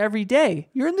chicks every day.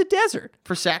 You're in the desert.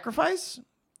 for sacrifice.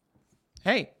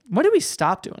 Hey, When did we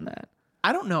stop doing that?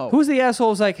 I don't know. Who's the asshole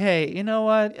who's like, hey, you know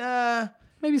what?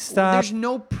 Maybe stop. There's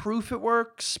no proof it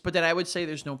works, but then I would say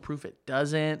there's no proof it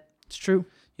doesn't. It's true.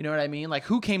 You know what I mean? Like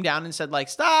who came down and said like,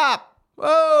 stop?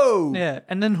 Whoa. Yeah.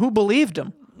 And then who believed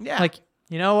him? Yeah. Like,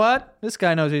 you know what? This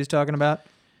guy knows what he's talking about.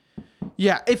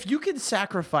 Yeah. If you could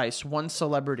sacrifice one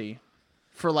celebrity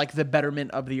for like the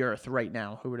betterment of the earth right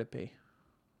now, who would it be?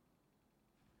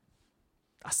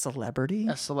 A celebrity?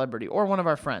 A celebrity or one of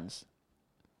our friends.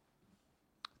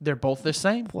 They're both the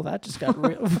same. Well, that just got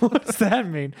real. What does that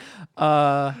mean?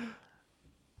 I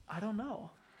don't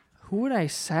know. Who would I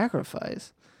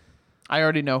sacrifice? I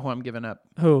already know who I'm giving up.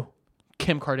 Who?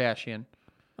 Kim Kardashian.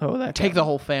 Oh, that Take guy. the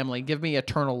whole family. Give me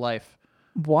eternal life.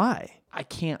 Why? I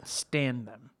can't stand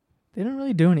them. They don't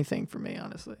really do anything for me,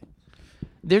 honestly.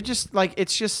 They're just like,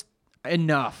 it's just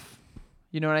enough.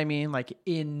 You know what I mean? Like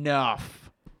enough.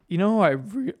 You know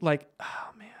who like? Oh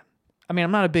man. I mean,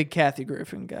 I'm not a big Kathy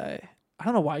Griffin guy. I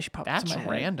don't know why she popped That's into my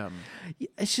head. random.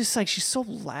 It's just like she's so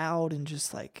loud and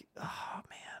just like, oh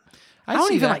man. I I don't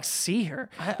see even that. like see her.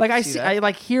 I Like I see see, that. I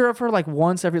like hear of her like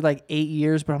once every like 8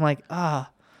 years, but I'm like, I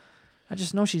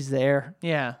just know she's there.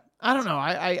 Yeah. I don't know.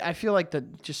 I feel like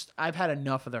I've had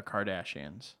enough of the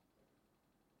Kardashians.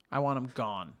 I want them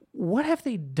gone. What have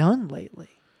they done lately?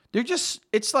 They're just,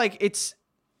 I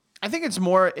think it's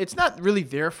not really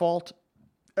their fault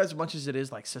as much as it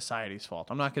is like society's fault.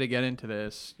 I'm not going to get into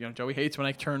this. Joey hates when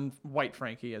I turn white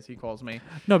Frankie, as he calls me.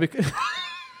 No, because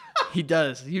He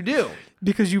does. You do.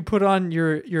 because you put on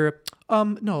your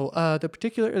the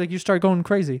particular, like you start going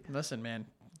crazy. Listen, man,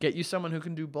 get you someone who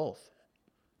can do both.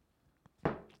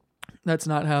 That's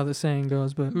not how the saying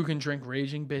goes, but Who can drink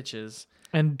raging bitches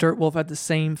and Dirt Wolf at the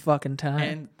same fucking time.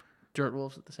 and dirt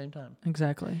wolves at the same time.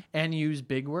 Exactly. And use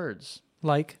big words.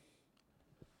 Like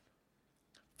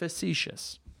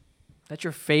Facetious. that's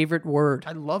your favorite word.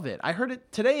 I love it. I heard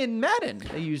it today in Madden.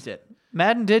 They used it.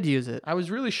 Madden did use it. I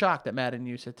was really shocked that Madden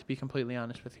used it, to be completely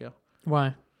honest with you.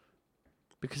 Why?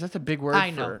 Because that's a big word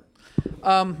I for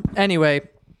know. Anyway,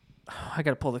 I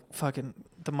gotta pull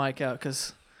the mic out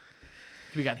because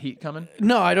we got heat coming.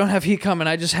 no, I don't have heat coming.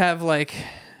 I just have like,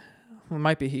 well, it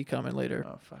might be heat coming later,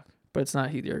 Oh fuck. but it's not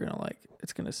heat you're gonna like.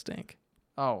 It's gonna stink.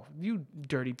 Oh, you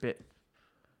dirty bit.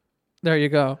 There you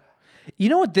go. You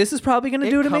know what this is probably gonna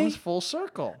do It to comes me? full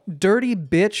circle. Dirty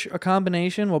bitch, a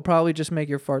combination will probably just make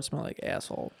your fart smell like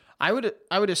asshole. I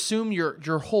would assume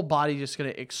your whole body just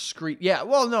gonna excrete. Yeah.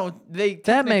 Well, no, they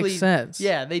That makes technically- sense.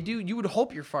 Yeah, they do. You would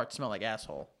hope your farts smell like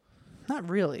asshole. Not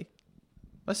really.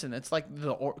 Listen, it's like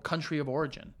the country of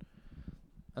origin.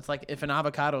 That's like if an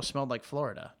avocado smelled like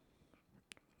Florida.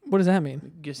 What does that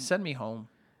mean? Just send me home.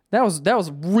 That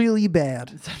was really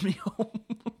bad. Send me home.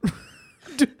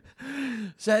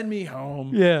 Send me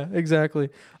home. Yeah, exactly.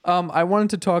 I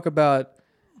wanted to talk about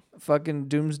fucking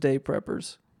doomsday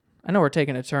preppers. I know we're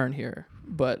taking a turn here,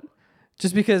 but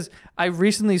just because I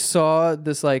recently saw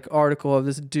this like article of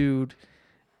this dude,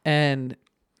 and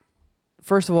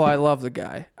first of all, I love the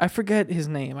guy. I forget his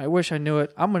name. I wish I knew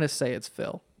it. I'm gonna say it's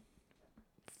Phil.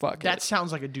 fuck That it.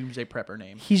 sounds like a Doomsday Prepper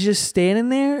name. He's just standing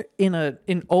there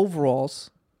in overalls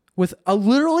with a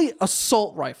literally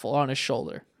assault rifle on his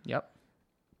shoulder. Yep.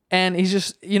 And he's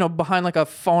just, behind like a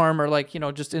farm or like,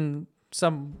 just in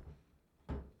some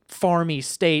farmy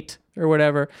state or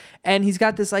whatever. And he's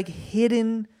got this like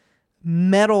hidden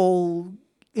metal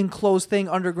enclosed thing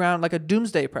underground, like a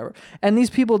Doomsday Prepper. And these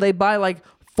people, they buy like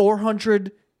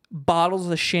 400 bottles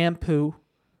of shampoo,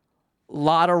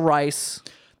 lot of rice.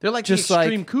 They're like Just the like-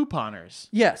 extreme couponers.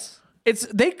 Yes.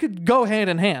 They could go hand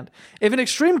in hand. If an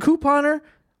extreme couponer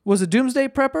was a Doomsday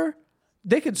Prepper,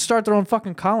 they could start their own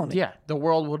fucking colony. Yeah, the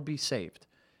world would be saved.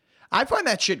 I find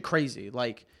that shit crazy.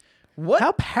 Like, what?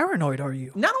 How paranoid are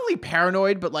you? Not only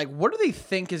paranoid, but like, what do they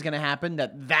think is going to happen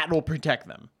that will protect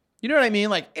them? You know what I mean?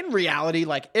 Like, in reality,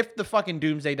 like, if the fucking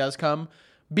doomsday does come,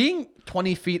 being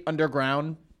 20 feet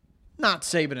underground, not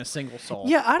saving a single soul.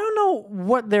 Yeah, I don't know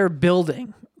what they're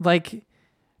building. Like,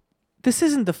 this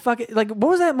isn't the fucking... Like, what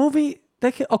was that movie?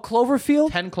 A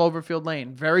Cloverfield? 10 Cloverfield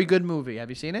Lane. Very good movie. Have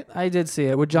you seen it? I did see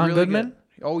it with John Really Goodman. good.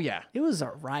 Oh, yeah. It was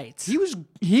alright.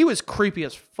 He was creepy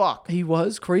as fuck. He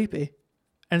was creepy.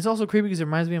 And it's also creepy because it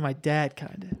reminds me of my dad,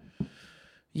 kind of.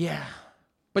 Yeah.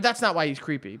 But that's not why he's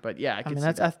creepy. But yeah, I mean,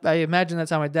 I imagine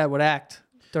that's how my dad would act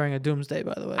during a doomsday,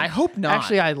 by the way. I hope not.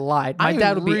 Actually, I lied. My I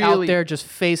dad would be out really- there just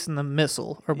facing the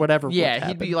missile or whatever. would Yeah, he'd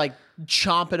happen. be like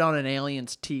chomping on an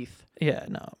alien's teeth. Yeah,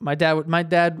 no. My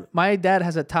dad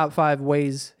has a top 5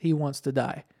 ways he wants to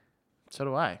die. So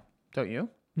do I. Don't you?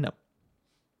 No.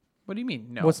 What do you mean?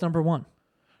 No. What's number 1?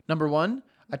 Number 1?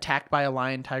 Attacked by a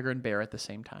lion, tiger, and bear at the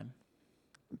same time.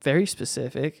 Very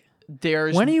specific.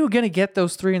 There's When are you gonna get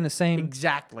those 3 in the same?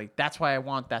 exactly. That's why I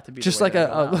want that to be Just the way like that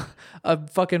I go out. a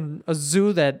fucking a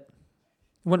zoo that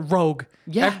went rogue.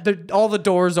 Yeah. All the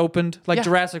doors opened like Yeah.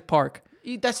 Jurassic Park.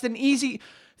 That's an easy.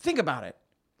 Think about it.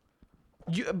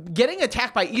 Getting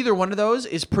attacked by either one of those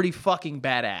is pretty fucking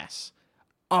badass.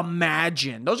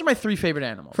 Imagine. Those are my 3 favorite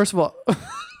animals. First of all,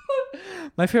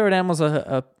 my favorite animal's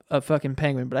a fucking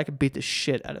penguin, but I could beat the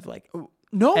shit out of like.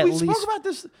 No, at we spoke least- about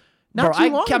this not Bro,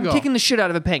 too long I'm ago. kicking the shit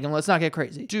out of a penguin. Let's not get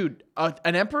crazy. Dude,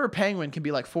 an emperor penguin can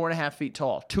be like 4.5 feet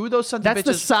tall. 2 of those sons That's of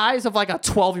the bitches. size of like a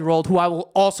 12-year-old who I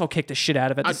will also kick the shit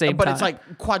out of at the same but time. it's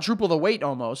like quadruple the weight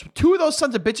almost. 2 of those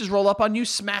sons of bitches roll up on you,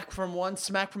 smack from one,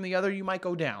 smack from the other. You might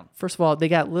go down. First of all, they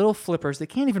got little flippers. They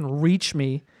can't even reach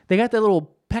me. They got their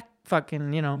little peck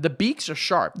fucking, The beaks are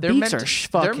sharp. They're Beaks meant are to,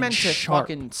 fucking they're meant to sharp.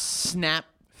 fucking snap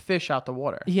fish out the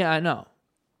water. Yeah, I know.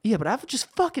 Yeah, but I would just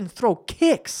fucking throw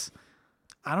kicks.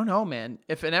 I don't know, man.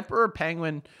 If an emperor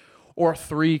penguin or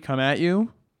 3 come at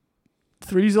you,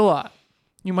 3's a lot.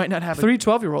 you might not have 3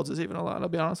 12-year-olds is even a lot, I'll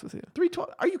be honest with you. 3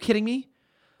 Are you kidding me?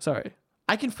 Sorry.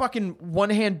 I can fucking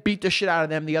one hand beat the shit out of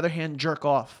them, the other hand jerk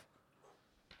off.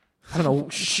 I don't know.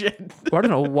 Shit. I don't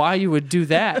know why you would do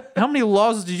that. How many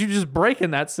laws did you just break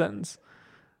in that sentence?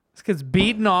 This kid's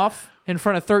beaten off in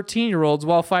front of 13-year-olds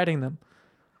while fighting them.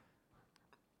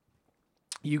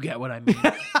 You get what I mean.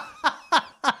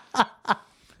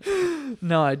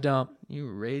 No, I don't. You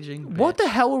raging bitch. What the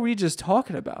hell were we just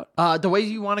talking about? The ways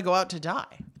you want to go out to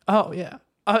die. Oh yeah.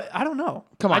 I don't know.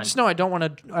 Come I on. just know I don't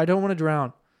want to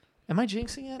drown. Am I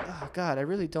jinxing it? Oh God, I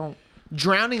really don't.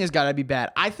 Drowning has got to be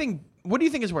bad. I think. What do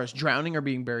you think is worse, drowning or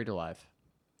being buried alive?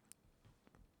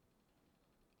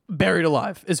 Buried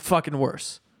alive is fucking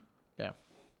worse. Yeah.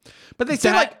 But they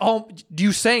say That,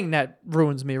 you saying that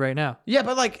ruins me right now. yeah,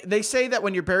 but like they say that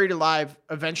when you're buried alive,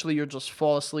 eventually you'll just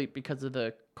fall asleep because of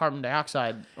the carbon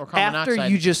dioxide or carbon After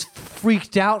monoxide. you just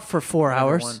freaked out for 4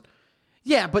 hours, One.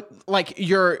 Yeah, but like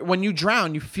when you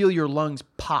drown, you feel your lungs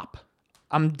pop.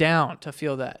 I'm down to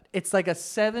feel that. It's like a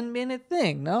 7-minute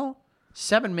thing, no?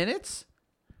 7 minutes?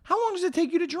 How long does it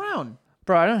take you to drown?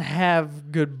 Bro, I don't have a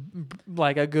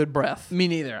good breath. Me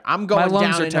neither. I'm My going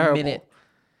lungs down are in terrible. a minute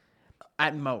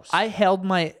at most. I held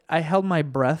my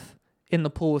breath in the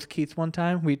pool with Keith one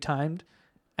time. We timed,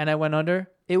 and I went under.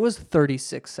 It was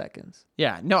 36 seconds.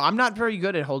 yeah, no, I'm not very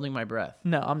good at holding my breath.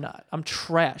 No, I'm not. I'm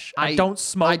trash. I don't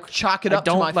smoke. I chalk it I up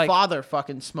to don't my father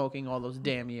fucking smoking all those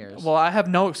damn years. Well, I have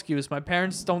no excuse. My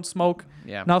parents don't smoke.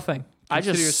 Yeah. Nothing. I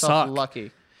Consider just yourself suck.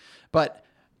 lucky. But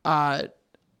I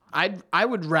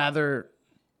would rather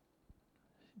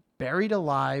buried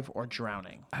alive or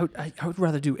drowning. I would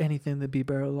rather do anything than be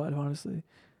buried alive, honestly.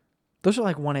 Those are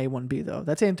like 1A, 1B, though.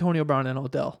 That's Antonio Brown and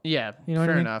Odell. Yeah, You know what I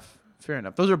fair mean? enough. Fair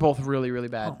enough. Those are both really, really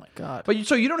bad. Oh, my God. But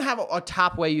so you don't have a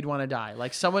top way you'd want to die.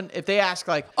 Like someone, if they ask,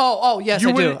 like, Oh, yes, you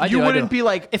I do. wouldn't, I do. you I wouldn't do. be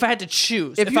like, If I had to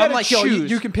choose. If you I'm had to like, yo, choose-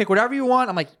 you can pick whatever you want,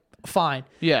 I'm like, fine.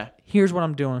 yeah, Here's what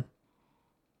I'm doing.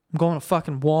 I'm going to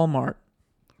fucking Walmart.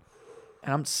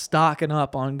 and I'm stocking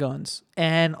up on guns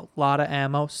and a lot of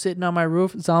ammo, sitting on my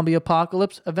roof, zombie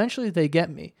apocalypse. Eventually they get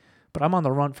me, but I'm on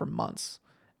the run for months,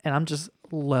 and I'm just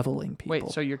leveling people. Wait,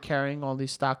 so you're carrying all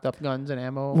these stocked up guns and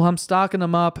ammo? Well, I'm stocking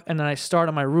them up, and then I start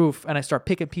on my roof, and I start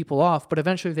picking people off. But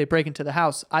eventually, if they break into the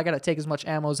house, I got to take as much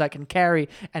ammo as I can carry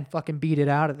and fucking beat it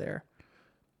out of there.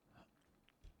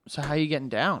 So how are you getting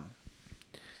down?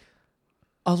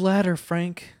 A ladder,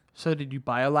 Frank. So did you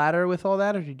buy a ladder with all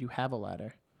that, or did you have a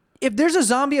ladder? If there's a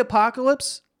zombie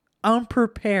apocalypse, I'm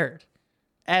prepared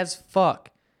as fuck.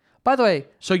 By the way,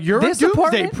 So you're a This doomsday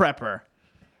apartment- prepper.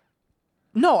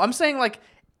 no, I'm saying like,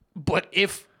 but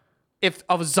if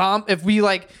we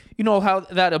like, you know how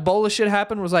that Ebola shit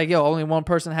happened was like, yo, only one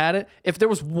person had it. If there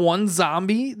was one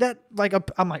zombie that like,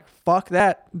 I'm like, fuck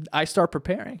that. I start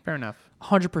preparing. Fair enough.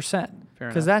 100%. Fair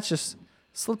Because enough. that's just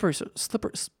slippery.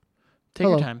 Take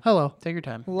Hello. your time. Hello. Take your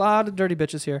time. A lot of dirty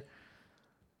bitches here.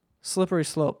 Slippery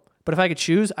slope. But if I could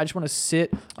choose, I just want to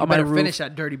sit on my Better roof. finish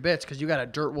that dirty bits because you got a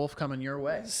dirt wolf coming your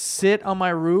way. Sit on my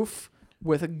roof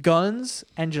with guns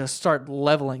and just start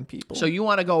leveling people. So you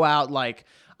want to go out like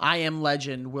I Am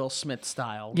Legend, Will Smith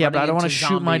style? yeah, but I running don't want to into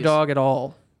shoot my zombies. dog at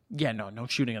all. Yeah, no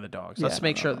shooting of the dogs. Yeah, Let's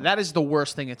make no, sure that is the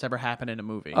worst thing that's ever happened in a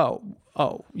movie.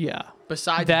 Oh, yeah.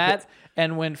 Besides That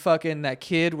and when fucking that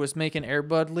kid was making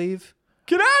Airbud leave.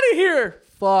 Get out of here!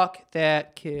 Fuck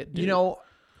that kid. you dude. know,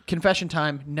 confession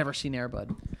time. Never seen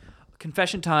Airbud.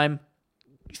 Confession time.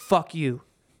 Fuck you.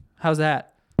 How's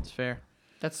that? It's fair.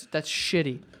 That's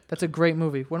shitty. That's a great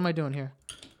movie. What am I doing here?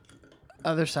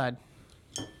 Other side.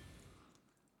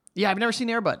 Yeah, I've never seen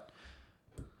Airbud.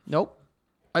 Nope.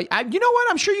 You know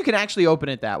what? I'm sure you can actually open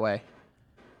it that way.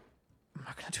 I'm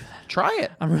not gonna do that. Try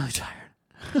it. I'm really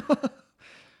tired.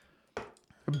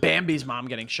 Bambi's mom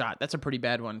getting shot. That's a pretty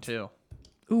bad one too.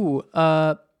 Ooh,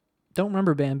 don't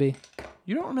remember Bambi.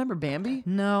 You don't remember Bambi?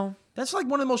 No. That's like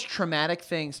one of the most traumatic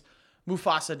things.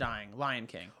 Mufasa dying, Lion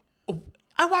King.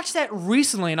 I watched that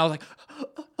recently and I was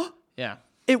like, Yeah.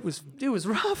 it was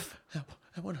rough.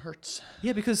 That one hurts.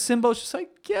 Yeah, because Simba's just like,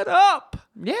 get up.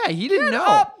 Yeah, he didn't Get know.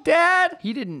 up, Dad.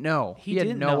 He didn't know. He had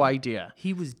didn't no know. idea.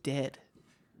 He was dead.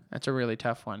 That's a really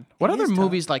tough one. What It other is tough.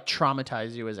 movies like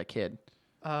traumatize you as a kid?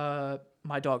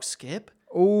 My dog Skip.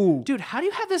 Oh, Dude, how do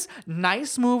you have this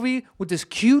nice movie with this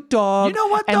cute dog? You know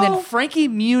what, And though? then Frankie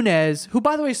Muniz, who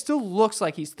by the way still looks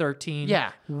like he's 13.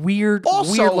 Yeah. Weird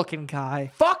Also- looking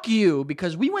guy. fuck you,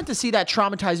 because we went to see that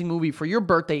traumatizing movie for your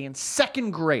birthday in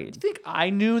second grade. I think I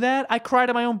knew that. I cried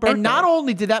at my own birthday. And not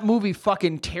only did that movie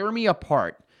fucking tear me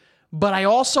apart, but I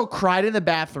also cried in the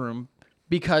bathroom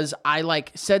because I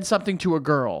like said something to a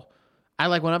girl. I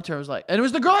like went up to her, I was like, and it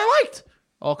was the girl I liked.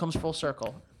 All comes full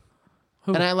circle.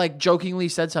 Who? And I like jokingly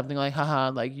said something like, haha,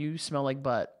 like you smell like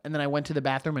butt. And then I went to the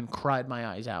bathroom and cried my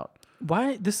eyes out.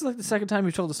 Why? This is like the second time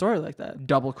you've told a story like that.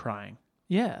 Double crying.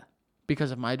 Yeah. Because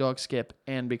of my dog Skip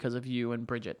and because of you and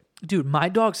Bridget. Dude, my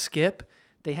dog Skip,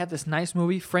 they have this nice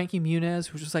movie, Frankie Muniz,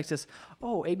 who's just like this,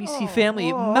 ABC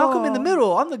Family, Malcolm in the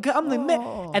Middle,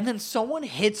 and then someone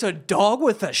hits a dog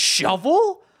with a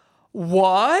shovel?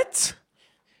 What?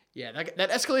 Yeah, that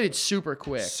escalated super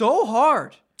quick. So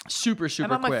hard. Super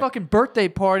I'm at my quick. fucking birthday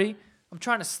party. I'm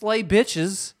trying to slay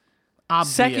bitches.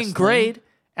 Obviously. Second grade.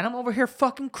 And I'm over here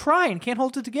fucking crying. Can't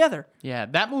hold it together. Yeah,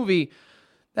 that movie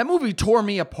tore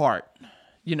me apart.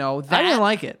 You know, that I didn't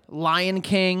like it. Lion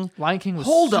King. Lion King was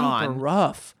Hold super on.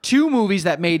 rough. Two movies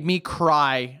that made me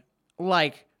cry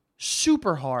like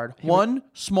super hard. One,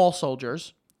 Small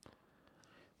Soldiers.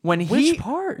 Which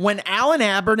part? When Alan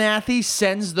Abernathy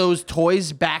sends those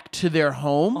toys back to their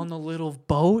home On the little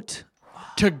boat.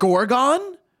 to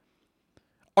Gorgon,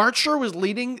 Archer was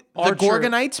leading the Archer.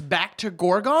 Gorgonites back to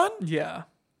Gorgon. Yeah.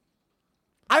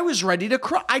 I was ready to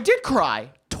cry. I did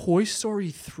cry. Toy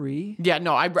Story 3? Yeah,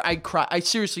 no, I cried. I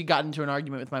seriously got into an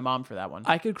argument with my mom for that one.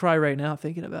 I could cry right now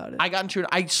thinking about it. I got into it.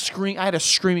 I had a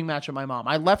screaming match with my mom.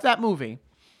 I left that movie,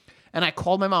 and I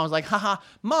called my mom. I was like, "Haha,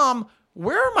 Mom,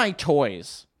 where are my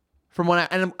toys?" From when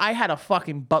I had a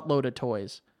fucking buttload of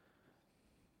toys,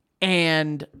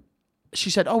 and she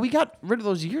said, "Oh, we got rid of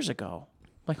those years ago."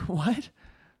 I'm like, what?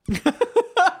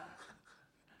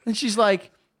 And she's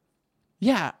like,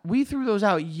 "Yeah, we threw those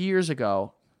out years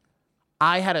ago."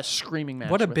 I had a screaming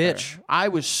match. What a with her. bitch. I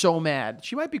was so mad.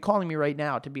 She might be calling me right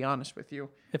now, to be honest with you.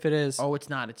 If it is. Oh, it's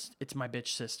not. It's my bitch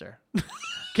sister.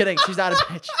 Kidding. She's not a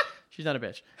bitch. She's not a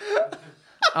bitch.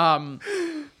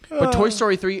 But Toy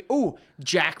Story 3. Ooh,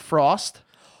 Jack Frost.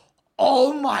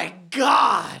 Oh my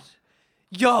God.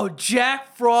 Yo,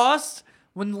 Jack Frost,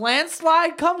 when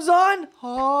Landslide comes on,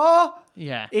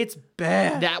 Yeah. it's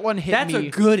bad. That one hit That's me.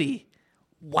 a goodie.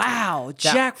 Wow,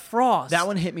 Jack Frost. That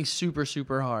one hit me super,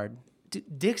 super hard.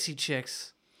 Dixie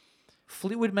Chicks.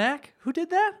 Fleetwood Mac? Who did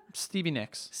that? Stevie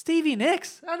Nicks. Stevie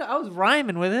Nicks. I was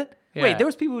rhyming with it. Yeah. Wait, there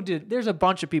was people who did. There's a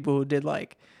bunch of people who did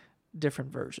like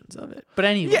different versions of it. But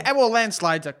anyway, Yeah, well,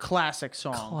 Landslide's a classic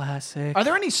song. classic. Are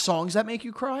there any songs that make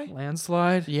you cry?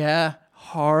 Landslide? Yeah.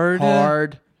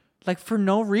 Hard. Like for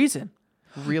no reason.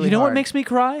 Really You know what hard. makes me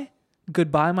cry?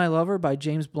 Goodbye, My Lover by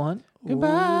James Blunt.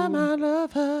 Goodbye, Ooh, my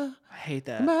lover. I hate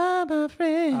that. My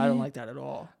friend. I don't like that at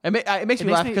all. It makes me makes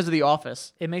laugh me- because of The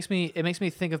Office. It makes me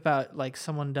think about like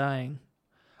someone dying.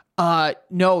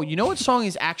 No, you know what song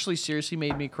has actually seriously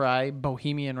made me cry?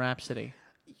 Bohemian Rhapsody.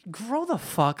 Grow the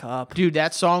fuck up. Dude,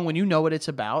 that song, when you know what it's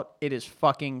about, it is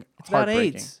fucking About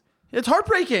heartbreaking. AIDS. It's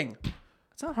heartbreaking.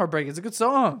 It's not heartbreaking. It's a good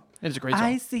song. It's a great song.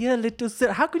 I see a little.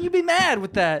 How can you be mad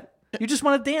with that? You just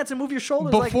want to dance and move your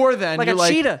shoulders. Before like, then, like you're a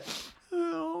like, cheetah.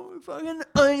 Oh, fucking,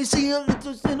 I see a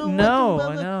little sinner No,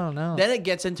 walking by no. Then it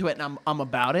gets into it, and I'm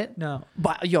about it. No,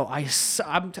 but yo, I'm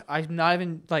not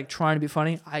even like trying to be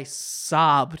funny. I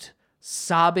sobbing,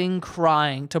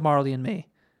 crying to Marley and Me.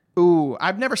 Ooh,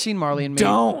 I've never seen Marley and Me.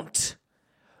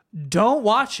 Don't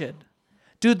watch it,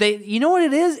 dude. You know what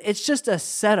it is? It's just a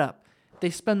setup. They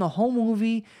spend the whole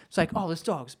movie. It's like, oh, this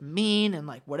dog's mean and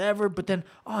like whatever, but then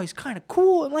oh, he's kind of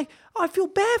cool and like, oh, I feel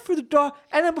bad for the dog.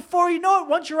 And then before you know it,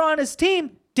 once you're on his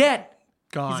team, dead.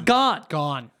 Gone. He's gone.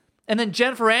 Gone. And then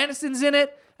Jennifer Aniston's in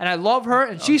it, and I love her,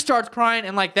 and she starts crying,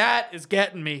 and like that is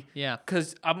getting me. Yeah.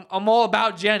 Because I'm all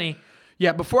about Jenny.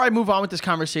 Yeah, before I move on with this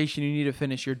conversation, you need to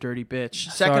finish your dirty bitch.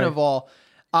 Second Sorry. of all,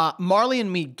 Marley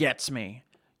and Me gets me.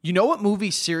 You know what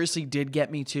movie seriously did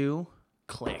get me too?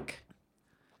 Click.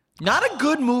 Not a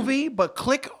good movie, but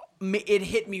Click, it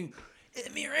hit me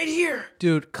right here.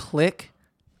 Dude, Click.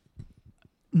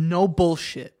 No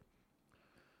bullshit.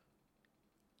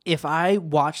 If I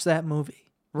watched that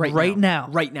movie right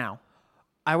now,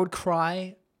 I would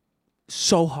cry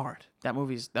so hard. That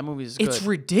movie's good. It's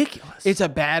ridiculous. It's a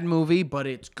bad movie, but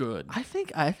it's good. I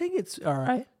think it's all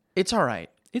right. It's all right,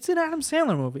 It's an Adam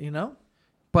Sandler movie, you know?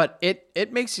 but it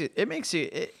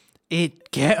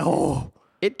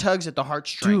tugs at the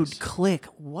heartstrings. Dude, Click,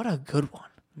 what a good one.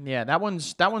 Yeah, that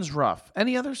one's rough.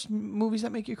 Any other movies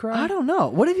that make you cry? I don't know.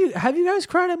 What have you guys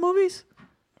cried at movies?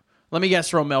 Let me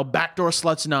guess, Romel. Backdoor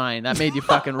Sluts 9. That made you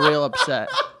fucking real upset.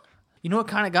 You know what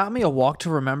kind of got me? A Walk to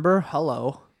Remember.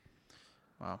 Hello.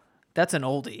 Wow. That's an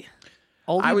oldie.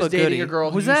 Oldie I was but dating goodie. a girl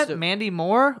who Who's used that? to- Mandy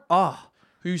Moore? Oh.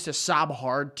 Who used to sob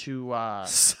hard to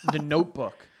The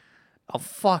Notebook. Oh,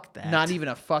 fuck that. Not even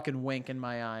a fucking wink in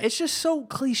my eye. It's just so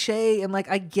cliche and like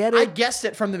I get I it. guessed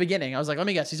it from the beginning. I was like, let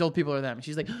me guess. These old people are them. And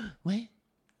she's like, wait.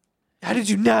 How did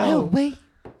you know? Wait.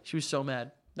 She was so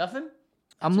mad. Nothing?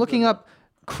 I'm looking up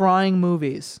crying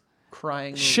movies.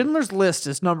 Crying. movie. Schindler's List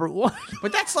is number 1.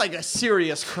 But that's like a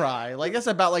serious cry. Like that's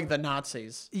about like the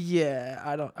Nazis. Yeah,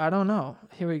 I don't know.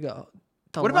 Here we go.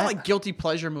 What about like guilty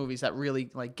pleasure movies that really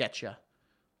like get you?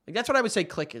 Like that's what I would say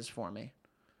Click is for me.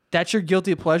 That's your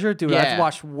guilty pleasure? Dude, I've Yeah.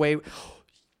 watched way.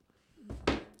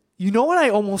 You know what I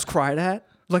almost cried at?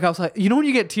 Like I was like, you know when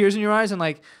you get tears in your eyes and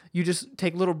like you just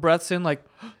take little breaths in like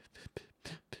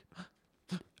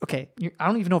okay, I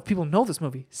don't even know if people know this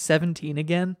movie. 17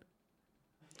 Again.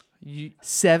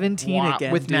 17 Wow.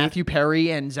 Again. With dude. Matthew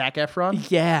Perry and Zac Efron.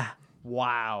 Yeah.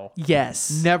 Wow.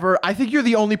 Yes. Never. I think you're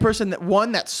the only person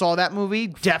that saw that movie.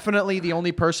 Definitely the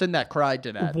only person that cried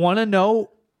to that. Want to know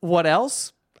what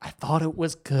else? I thought it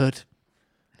was good.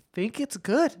 I think it's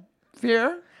good.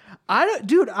 Fair.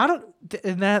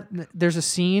 In that, there's a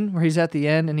scene where he's at the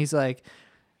end and he's like,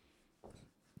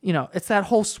 you know, it's that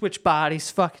whole switch bodies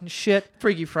fucking shit.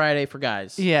 Freaky Friday for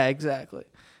guys. Yeah, exactly.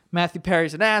 Matthew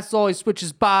Perry's an asshole. He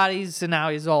switches bodies, and now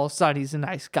he's all of a sudden he's a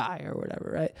nice guy or whatever,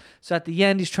 right? So at the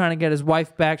end, he's trying to get his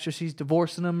wife back, so she's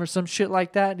divorcing him or some shit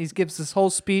like that. And he gives this whole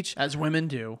speech As women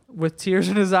do. with tears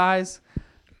in his eyes,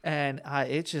 and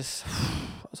it just,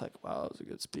 I was like, wow, that was a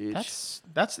good speech.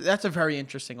 That's a very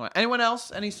interesting one. Anyone else?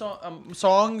 Any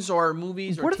songs or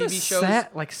movies or what are TV the shows?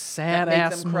 sad make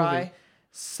ass them cry?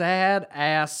 Sad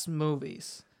ass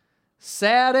movies.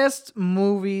 Saddest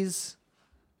movies.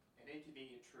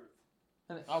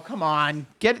 Oh come on,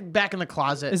 get it back in the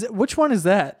closet. Is it which one is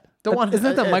that? The one Isn't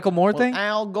that the Michael Moore well, thing?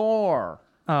 Al Gore.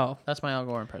 Oh, That's my Al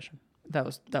Gore impression. that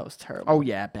was terrible. Oh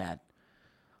yeah, bad.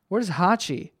 Where's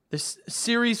Hachi? This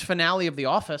series finale of The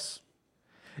Office.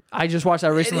 I just watched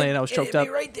that recently and I was choked up.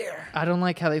 right there. I don't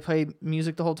like how they play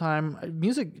music the whole time.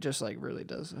 Music just like really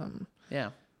does.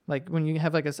 Yeah. Like when you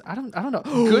have like I don't know.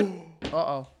 Good.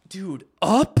 Uh-oh. Dude,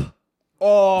 Up.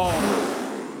 Oh.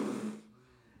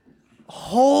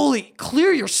 Holy,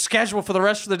 clear your schedule for the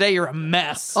rest of the day. You're a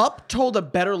mess. Up told a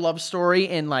better love story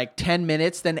in like 10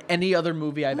 minutes than any other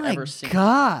movie I've My ever seen.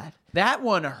 God. That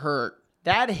one hurt.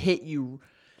 That hit you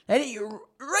And you're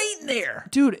right in there.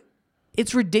 Dude,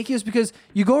 it's ridiculous because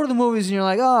you go to the movies and you're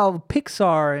like, oh,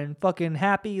 Pixar and fucking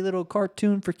happy little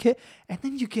cartoon for kids. And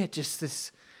then you get just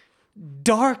this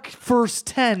dark first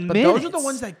 10 But minutes. those are the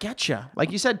ones that get you.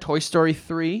 Like you said, Toy Story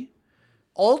 3.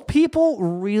 Old people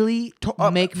really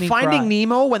make me Finding cry.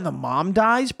 Nemo when the mom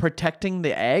dies, protecting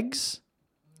the eggs.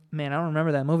 Man, I don't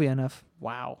remember that movie enough.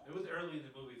 Wow. It was early in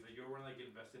the movie, so you weren't like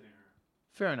invested in her.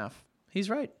 Fair enough. He's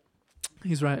right.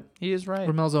 He's right. He is right.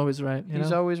 Ramel's always right. You He's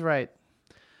know? always right.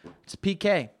 It's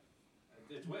PK.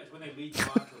 It's when they lead you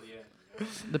on till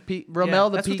the end.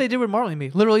 Romel, That's what they did with Marley and Me.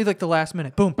 Literally, like the last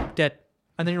minute, boom, dead.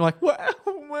 And then you're like, what?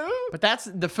 But that's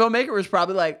the filmmaker was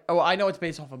probably like, oh, I know it's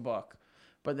based off a book,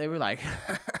 but they were like,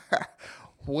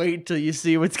 wait till you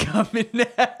see what's coming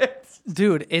next.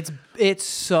 Dude, it's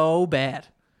so bad.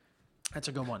 That's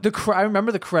a good one. I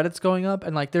remember the credits going up,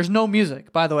 and like, there's no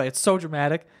music. By the way, it's so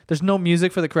dramatic. There's no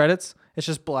music for the credits. It's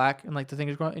just black, and like the thing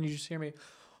is going, and you just hear me.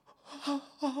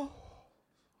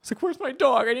 It's like, where's my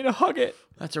dog? I need to hug it.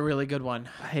 That's a really good one.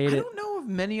 I hate I it. don't know of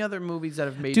many other movies that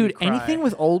have made me Dude, cry. anything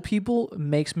with old people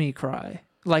makes me cry.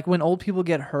 Like when old people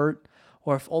get hurt,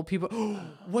 or if old people.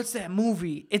 What's that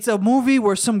movie? It's a movie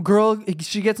where some girl,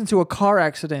 she gets into a car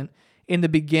accident in the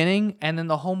beginning, and then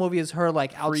the whole movie is her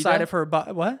like outside Frida? of her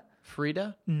body. What?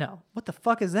 Frida? No. What the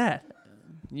fuck is that?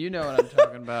 You know what I'm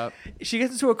talking about. She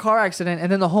gets into a car accident,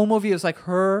 and then the whole movie is like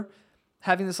her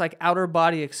having this like outer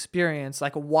body experience,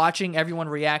 like watching everyone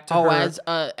react to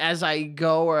her. as I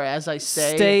go or as I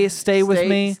stay. Stay with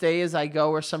me. Stay as I go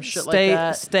or some shit like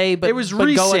that. Stay, but it was but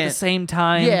recent. go at the same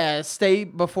time. Yeah, stay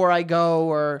before I go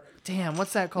or Damn,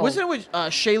 what's that called? wasn't it with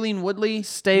Shailene Woodley?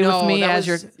 Stay No, with me that as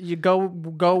was- you go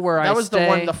where I stay. That was the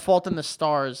one, The Fault in the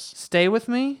Stars. Stay with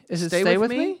me. Is it Stay with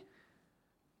me?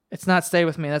 It's not Stay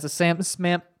with Me. That's a Sam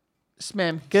Smam.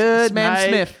 Smam. Good Smam night.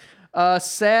 Smith.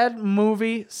 Sad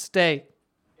movie. Stay.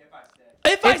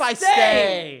 If I stay. If I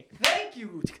stay. Thank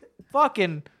you.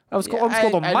 Fucking. I was Yeah,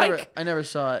 called a Mike. I never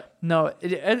saw it. No,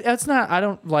 it's not. I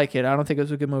don't like it. I don't think it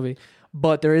was a good movie.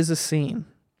 But there is a scene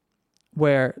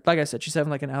where, like I said, she's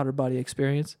having like an outer body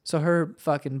experience. So her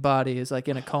fucking body is like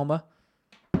in a coma.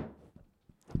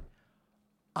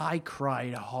 I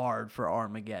cried hard for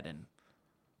Armageddon.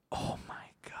 Oh my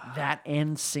God. That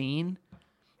end scene.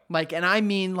 Like, and I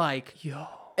mean like Yo.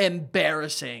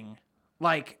 embarrassing.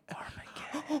 Like,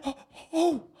 Armageddon.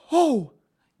 oh.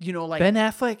 You know, like Ben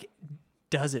Affleck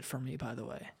does it for me, by the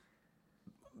way.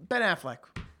 Ben Affleck.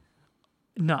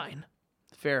 9.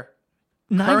 Fair.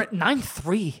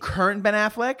 9.3. Current Ben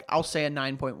Affleck, I'll say a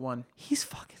 9.1. He's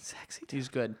fucking sexy, dude. He's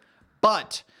good.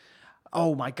 But,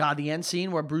 oh my God, the end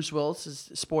scene where Bruce Willis,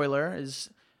 spoiler, is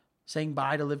saying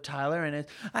bye to Liv Tyler and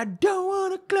it's, I don't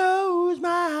want to close my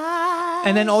eyes.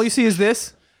 And then all you see is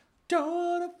this. Don't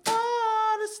want to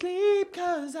fall asleep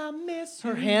because I miss Her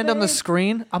you, hand on the babe.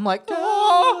 screen. I'm like, Don't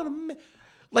oh, wanna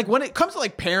like when it comes to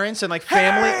like parents and like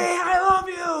family, hey, I love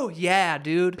you. Yeah,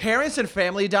 dude. parents and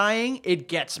family dying, it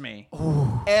gets me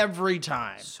every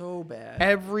time. So bad.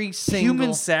 Every single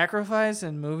Human sacrifice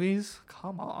in movies?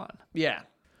 Come on. yeah.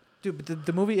 Dude, but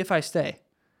the movie If I Stay,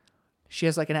 she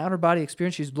has like an outer body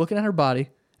experience. She's looking at her body,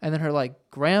 and then her like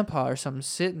grandpa or something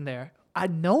sitting there. A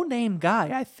no-name guy,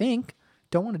 I think.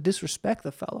 Don't want to disrespect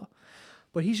the fella.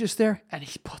 But he's just there, and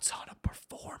he puts on a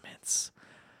performance.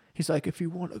 He's like, if you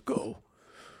want to go,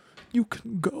 you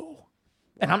can go.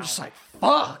 And I'm just like,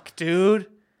 fuck, dude.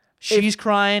 She's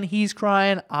crying, he's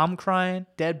crying, I'm crying.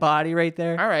 Dead body right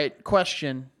there. All right,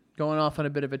 question. Going off on a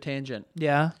bit of a tangent.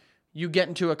 Yeah. You get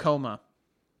into a coma.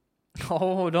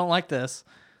 Oh, don't like this.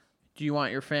 Do you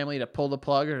want your family to pull the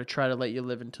plug or to try to let you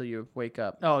live until you wake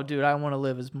up? Oh, dude, I want to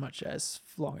live as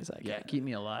long as I can. Yeah, keep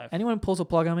me alive. Anyone pulls a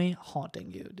plug on me,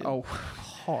 haunting you, dude. Oh,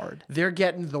 Hard. they're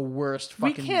getting the worst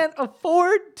fucking. We can't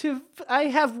afford to. I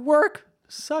have work.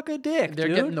 Suck a dick, They're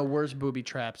dude. getting the worst booby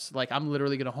traps. Like I'm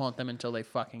literally gonna haunt them until they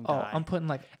fucking Oh, die. I'm putting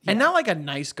like. And yeah, not like a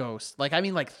nice ghost. Like I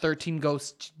mean like 13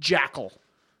 Ghosts Jackal.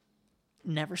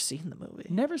 never seen the movie.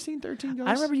 Never seen 13 Ghosts.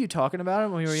 I remember you talking about it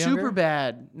when we were younger. Super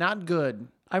bad, not good.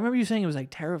 I remember you saying it was like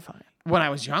terrifying. When I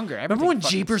was younger, Remember when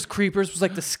Jeepers Creepers was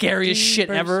like the scariest shit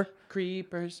ever?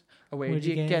 Creepers, where'd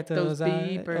you get those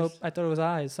beepers? Oh, I thought it was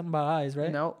eyes. Something about eyes, right?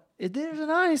 No, There's an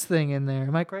eyes thing in there.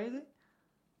 Am I crazy?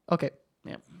 Okay.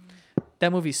 yeah.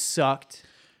 That movie sucked.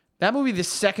 That movie, the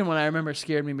second one, I remember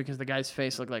scared me because the guy's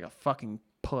face looked like a fucking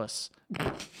puss.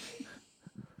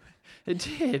 It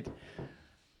did.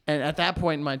 And at that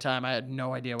point in my time, I had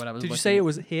no idea what I was Did you looking say at. it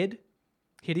was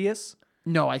hideous?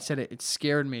 No, I said it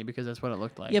scared me because that's what it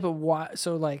looked like. Yeah, but why?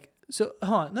 So hold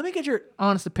on. Let me get your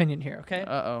honest opinion here, okay?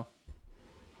 Uh-oh.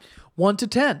 1 to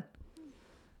 10.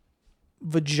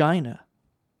 Vagina.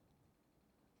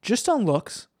 Just on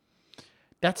looks.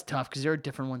 That's tough because there are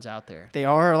different ones out there. They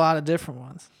are a lot of different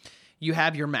ones. You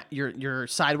have your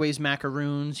sideways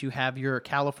macaroons. You have your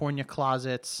California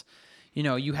closets. You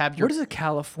know, you have your. What is a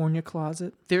California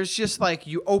closet? There's just like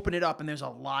you open it up and there's a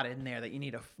lot in there that you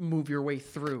need to move your way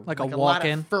through. Like a lot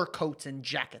walk-in? of fur coats and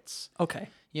jackets. Okay.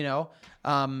 You know,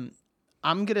 I'm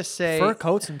gonna say Fur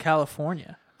coats in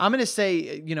California. I'm gonna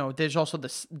say there's also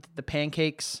the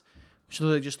pancakes, which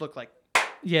literally just look like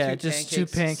Yeah, two just two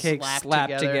pancakes slapped slapped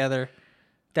together. together.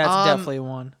 That's definitely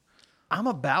one. I'm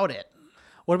about it.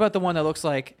 What about the one that looks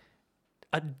like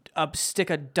a stick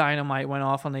of dynamite went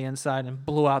off on the inside and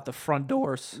blew out the front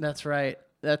doors? That's right.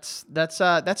 That's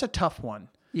a tough one.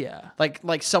 Yeah.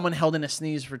 Like someone held in a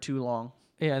sneeze for too long.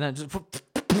 Yeah, and then just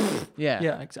Yeah.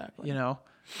 yeah, exactly. You know,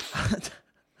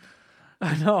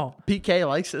 I know. PK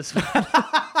likes this one.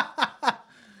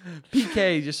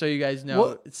 PK, just so you guys know,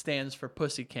 What? it stands for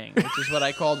Pussy King, which is what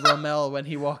I called Romel when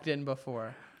he walked in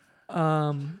before.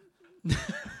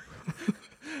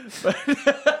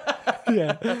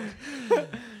 Yeah.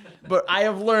 But I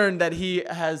have learned that he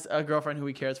has a girlfriend who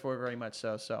he cares for very much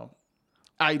so. So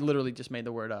I literally just made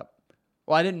the word up.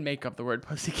 Well, I didn't make up the word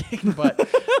Pussy King, but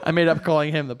I made up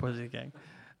calling him the Pussy King.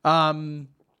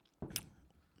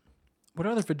 What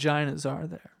other vaginas are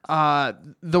there?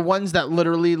 The ones that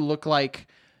literally look like,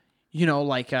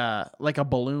 like a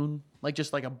balloon, like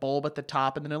just like a bulb at the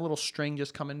top and then a little string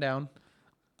just coming down.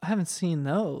 I haven't seen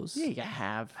those. Yeah, you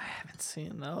have. I haven't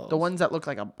seen those. The ones that look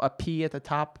like a P at the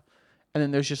top, and then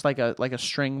there's just like a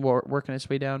string working its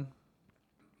way down.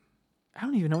 I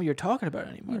don't even know what you're talking about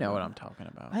anymore. You know what I'm talking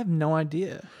about. I have no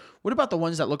idea. What about the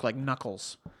ones that look like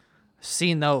knuckles?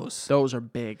 Seen those. Those are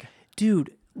big.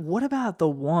 Dude, what about the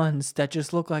ones that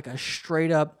just look like a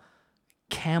straight up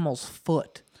camel's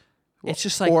foot? It's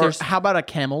just like or there's how about a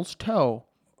camel's toe?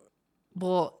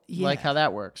 well, yeah, Like how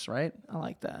that works, right? I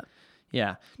like that.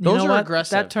 Yeah. You Those know are what?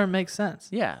 aggressive. That term makes sense.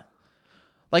 Yeah.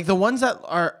 Like the ones that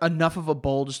are enough of a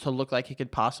bulge to look like he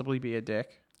could possibly be a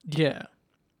dick Yeah.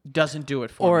 doesn't do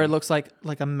it for Or me. it looks like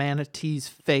a manatee's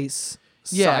face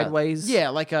Yeah. sideways. Yeah,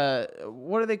 like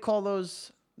what do they call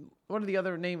those? What are the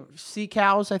other name? Sea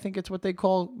cows, I think it's what they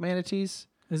call manatees.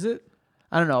 Is it?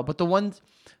 I don't know, but the ones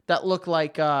that look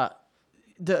like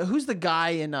who's the guy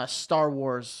in Star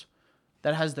Wars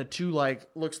that has the two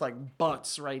looks like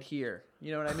butts right here?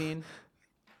 You know what I mean?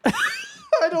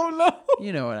 I don't know.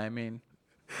 You know what I mean.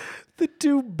 The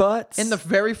two butts. In the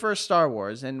very first Star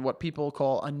Wars, and what people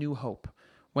call A New Hope,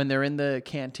 when they're in the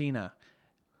cantina,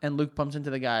 and Luke bumps into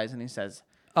the guys and he says,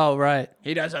 Oh, right.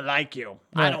 "He doesn't like you.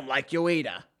 I don't like you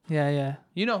either." Yeah, yeah.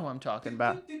 You know who I'm talking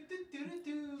about.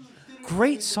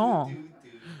 Great song.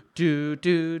 Do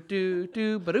do do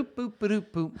do ba-doop boop ba-doop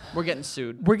boop. We're getting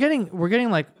sued. We're getting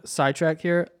like sidetracked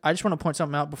here. I just want to point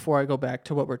something out before I go back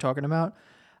to what we're talking about.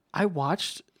 I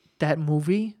watched that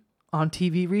movie on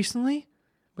TV recently,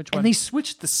 Which one? and they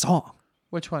switched the song.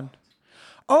 Which one?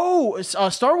 Oh, it's,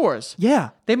 Star Wars. Yeah.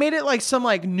 They made it like some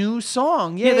new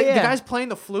song. Yeah, The yeah. guy's playing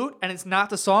the flute, and it's not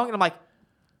the song, and I'm like,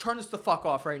 turn this the fuck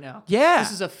off right now. Yeah.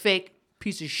 This is a fake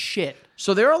piece of shit.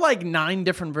 So there are 9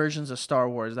 different versions of Star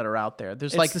Wars that are out there.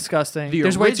 There's It's disgusting. the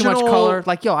There's way too much original- color.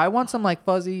 Like, yo, I want some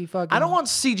fuzzy fucking. I don't want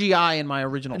CGI in my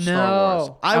original Star Wars.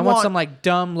 No. I want some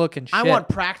dumb looking shit. I want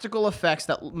practical effects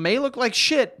that may look like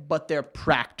shit, but they're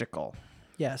practical.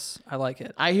 Yes, I like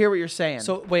it. I hear what you're saying.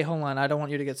 So wait, hold on. I don't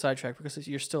want you to get sidetracked because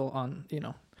you're still on.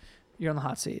 You're on the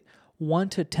hot seat. 1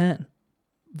 to 10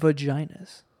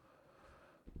 vaginas.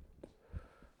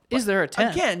 Is there a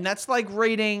 10? again, that's like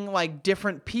rating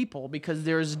different people because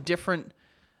there's different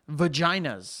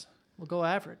vaginas. We'll go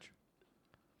average.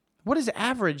 What is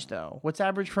average though? What's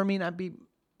average for me not be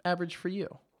average for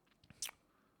you?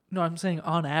 No, I'm saying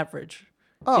on average.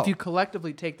 Oh. If you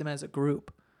collectively take them as a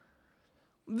group.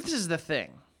 This is the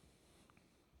thing.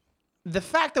 The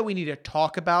fact that we need to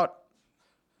talk about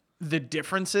the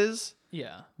differences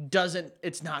Yeah.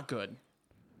 it's not good.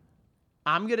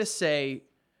 I'm going to say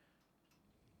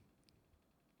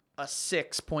a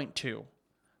 6.2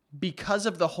 because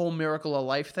of the whole Miracle of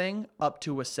Life thing, up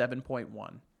to a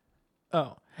 7.1.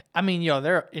 Oh, I mean, yo,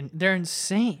 they're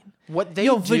insane. What they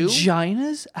Yo, do,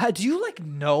 vaginas? Do you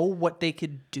know what they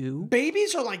could do?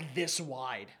 babies are this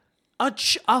wide.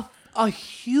 A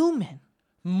human.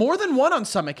 More than one on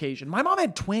some occasion. My mom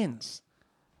had twins.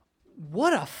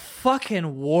 What a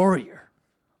fucking warrior.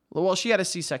 Well, she had a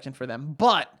C-section for them,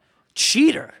 but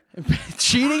Cheater.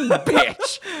 cheating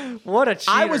bitch. What a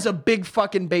cheater. I was a big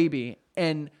fucking baby,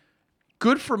 and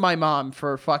good for my mom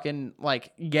for fucking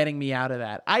getting me out of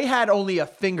that. I had only a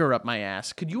finger up my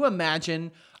ass. Could you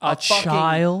imagine a fucking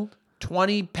child.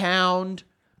 20-pound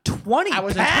 20 I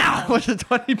was a pounds.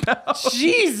 20 pounds.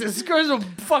 Jesus Christ, a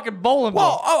fucking bowling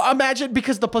Well, ball. imagine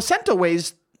because the placenta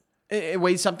weighs it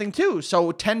weighs something too.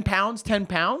 So 10 pounds, 10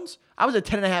 pounds. I was a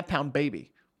 10.5 pound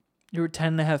baby. You were 10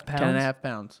 and a half pounds. 10.5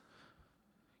 pounds.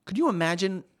 Could you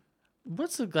imagine?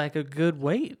 What's like a good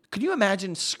weight? Could you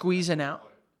imagine squeezing out?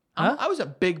 Huh? I was a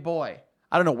big boy.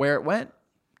 I don't know where it went.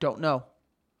 Don't know.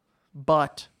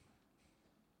 But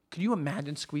could you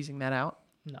imagine squeezing that out?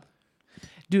 No.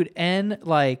 Dude, and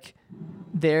like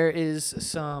there is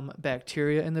some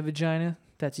bacteria in the vagina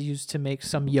that's used to make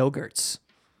some yogurts.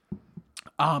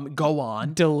 Go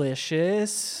on.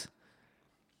 Delicious.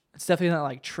 It's definitely not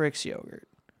like Trix yogurt.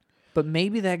 But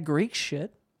maybe that Greek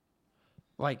shit.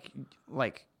 Like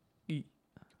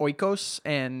Oikos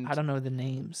and I don't know the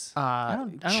names. I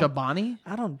don't- Chobani.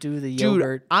 I don't do the Dude,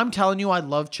 yogurt. I'm telling you, I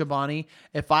love Chobani.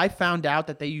 If I found out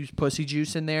that they use pussy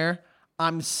juice in there,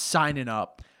 I'm signing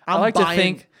up. I'm like to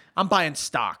think- I'm buying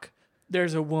stock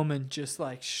There's a woman just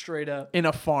like straight up. in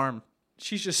a farm.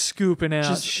 She's just scooping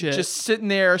out shit. Just sitting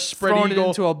there, spread throwing it eagle,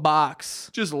 into a box.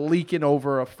 just leaking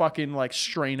over a fucking like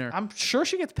strainer. I'm sure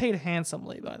she gets paid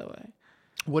handsomely, by the way.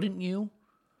 Wouldn't you?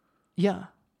 Yeah.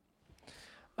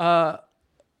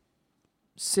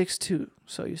 6'2",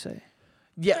 so you say.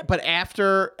 Yeah, but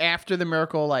after the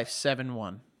Miracle of Life,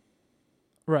 7'1".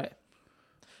 Right.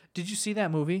 Did you see that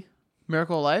movie?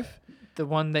 Miracle of Life? The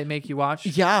one they make you watch?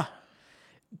 Yeah.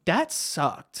 That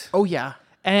sucked. Oh yeah.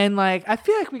 And like I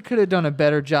feel like we could have done a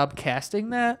better job casting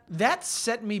that. That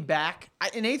set me back.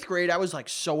 In 8th grade, I was like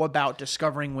so about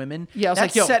discovering women. Yeah, I was that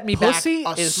like, yo, set me pussy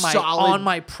back a is my solid, on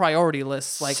my priority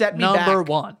list, like set me number back,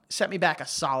 one. Set me back a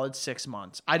solid 6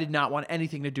 months. I did not want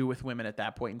anything to do with women at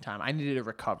that point in time. I needed to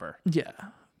recover. Yeah,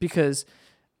 because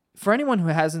for anyone who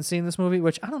hasn't seen this movie,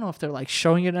 which I don't know if they're like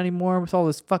showing it anymore with all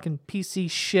this fucking PC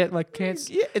shit, like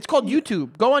Yeah, it's called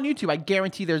YouTube. Go on YouTube. I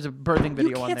guarantee there's a birthing you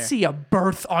video on can't there. see a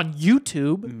birth on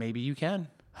YouTube. Maybe you can.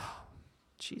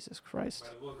 Jesus Christ,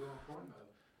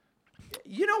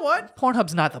 You know what?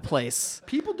 Pornhub's not the place.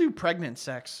 People do pregnant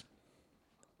sex.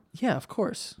 Yeah, of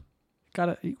course.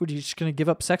 Would you just gonna give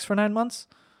up sex for 9 months?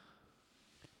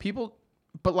 People,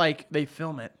 but like they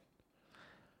film it.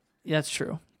 Yeah, that's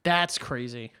true. That's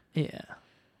crazy. Yeah.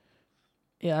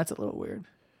 Yeah, that's a little weird.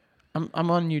 I'm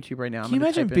on YouTube right now. Can you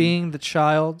imagine being the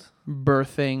child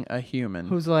birthing a human?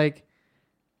 who's like,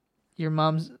 your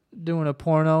mom's doing a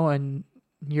porno and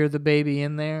you're the baby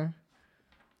in there?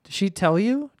 Does she tell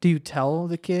you? Do you tell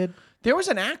the kid? There was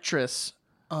an actress.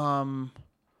 Fuck,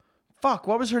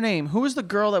 what was her name? Who was the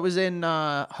girl that was in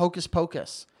Hocus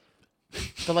Pocus?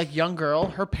 The like young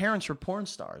girl. Her parents were porn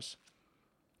stars.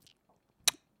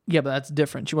 Yeah, but that's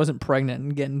different. She wasn't pregnant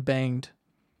and getting banged.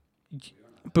 How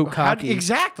Bukkake.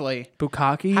 exactly.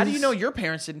 Bukkake. How do you know your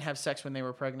parents didn't have sex when they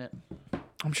were pregnant?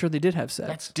 I'm sure they did have sex.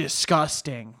 That's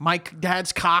disgusting. My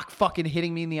dad's cock fucking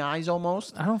hitting me in the eyes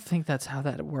almost. I don't think that's how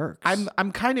that works.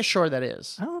 I'm kind of sure that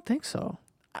is. I don't think so.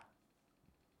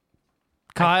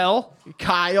 Kyle?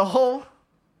 Kyle.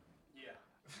 Yeah.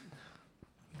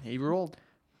 He ruled.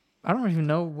 I don't even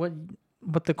know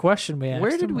what the question we asked.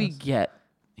 Where did him we was. get?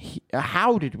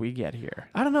 How did we get here?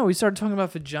 I don't know. We started talking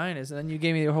about vaginas, and then you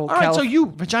gave me the whole. All right, so you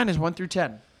vaginas 1 through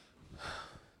 10.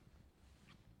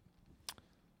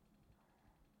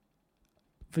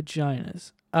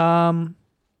 Vaginas. Not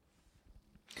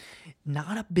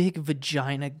a big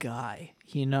vagina guy,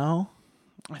 you know?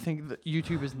 I think that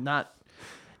YouTube is not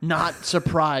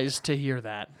surprised to hear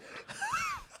that.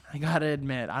 I gotta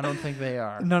admit, I don't think they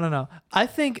are. No. I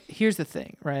think here's the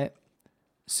thing, right?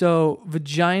 So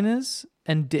vaginas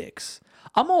and dicks.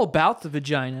 I'm all about the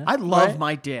vagina. I love right?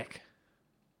 my dick.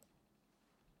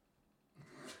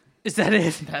 Is that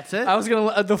it? That's it. I was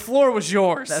gonna. The floor was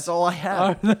yours. That's all I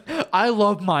have. I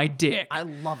love my dick. I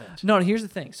love it. No, here's the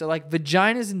thing. So like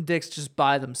vaginas and dicks just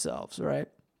by themselves, right?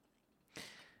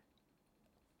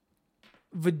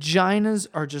 Vaginas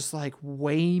are just like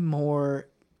way more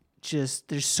just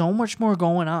there's so much more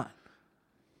going on.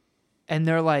 And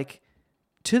they're like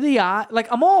to the eye, like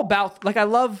I'm all about like I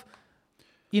love,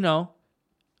 you know,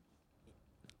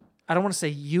 I don't want to say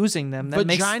using them. That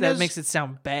makes it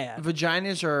sound bad.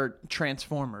 Vaginas are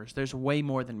transformers. There's way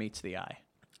more than meets the eye.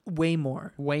 Way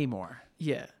more. Way more.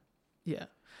 Yeah. Yeah.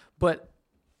 But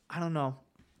I don't know.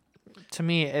 To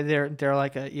me, they're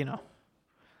like a, you know,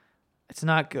 it's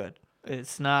not good.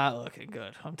 It's not looking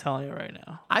good. I'm telling you right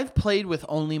now. I've played with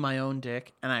only my own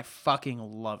dick, and I fucking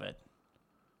love it.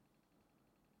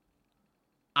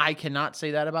 I cannot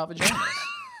say that about vaginas.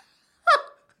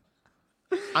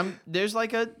 there's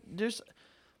like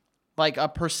a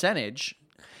percentage.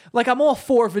 like I'm all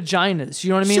for vaginas. You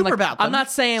know what I mean? Super Like, about I'm them.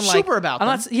 not saying like Super about I'm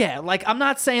them. not. Yeah, like I'm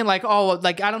not saying like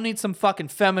like I don't need some fucking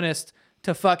feminist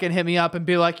to fucking hit me up and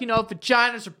be like,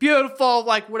 vaginas are beautiful,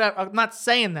 like whatever. I'm not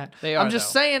saying that. They are, I'm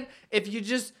just though. saying if you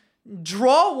just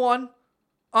draw one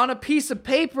on a piece of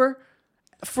paper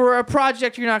for a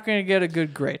project, you're not going to get a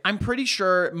good grade. I'm pretty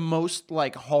sure most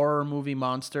like horror movie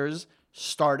monsters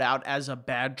start out as a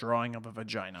bad drawing of a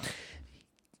vagina.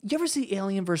 You ever see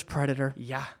Alien vs Predator?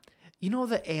 Yeah. You know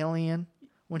the alien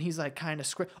when he's like kind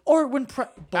of or when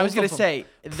I was going to say,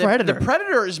 Predator. the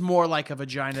Predator is more like a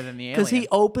vagina than the alien. because he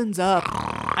opens up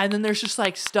and then there's just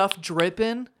like stuff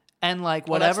dripping and like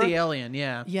whatever. That's the alien,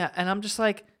 yeah. Yeah, and I'm just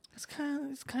like, it's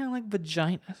kind of like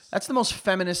vaginas. That's the most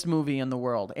feminist movie in the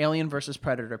world. Alien versus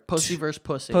Predator. Pussy versus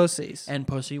pussy. Pussies. And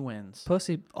pussy wins.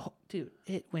 Pussy. Oh, dude,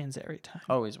 it wins every time.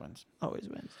 Always wins. Always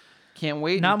wins. Can't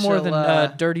wait Not more until,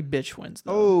 than dirty bitch wins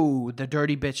though. Oh, the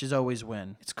dirty bitches always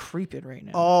win. It's creeping right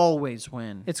now. Always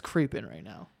win. It's creeping right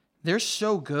now. They're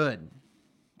so good.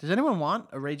 Does anyone want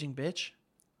a raging bitch?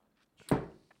 There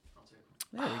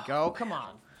we go. Come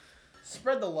on.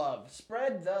 Spread the love.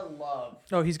 Spread the love.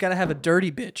 Oh, he's got to have a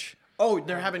dirty bitch. Oh,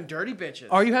 they're having dirty bitches.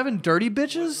 Are you having dirty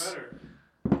bitches? Better.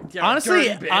 Yeah, Honestly,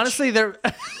 dirty bitch. honestly, they're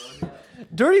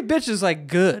dirty bitch is like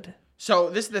good. So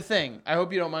this is the thing. I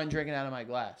hope you don't mind drinking out of my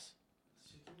glass.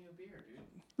 Just give me a beer,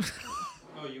 dude.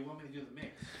 Oh, you want me to do the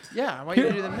mix? Yeah, I want you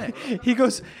to do the mix. He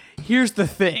goes, "Here's the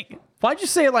thing." Why'd you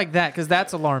say it like that? Because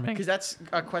that's alarming. Because that's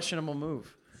a questionable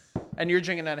move. And you're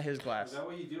drinking out of his glass. Is that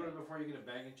what you do right before you get a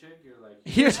banging chick? You're like,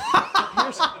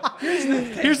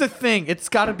 Here's the thing. It's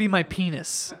got to be my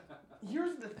penis.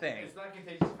 Here's the thing. it's not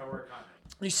contagious if I wear a condom.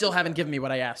 You still haven't given me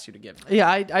what I asked you to give me. Yeah,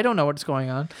 I don't know what's going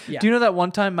on. Yeah. Do you know that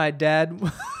one time my dad,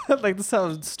 like this is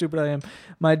how stupid I am.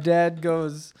 My dad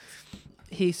goes,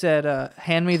 he said,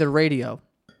 "Hand me the radio,"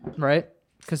 right?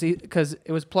 Because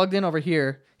it was plugged in over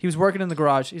here. He was working in the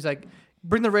garage. He's like,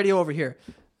 "Bring the radio over here."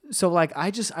 So like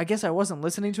I guess I wasn't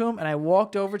listening to him, and I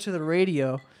walked over to the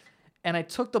radio, and I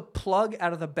took the plug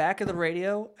out of the back of the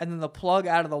radio, and then the plug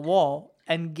out of the wall,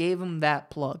 and gave him that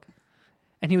plug,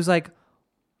 and he was like,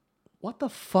 "What the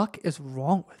fuck is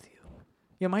wrong with you?"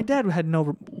 Yeah, my dad had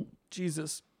no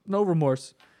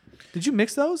remorse. Did you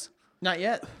mix those? Not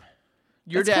yet.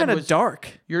 Your That's dad kind was of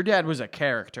dark. Your dad was a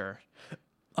character.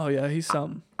 Oh yeah, he's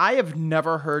some. I have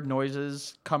never heard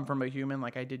noises come from a human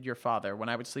like I did your father when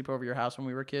I would sleep over your house when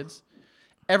we were kids.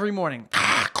 Every morning.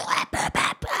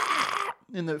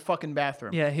 In the fucking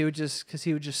bathroom. Yeah, he would just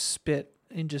spit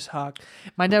and just hawk.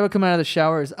 My dad would come out of the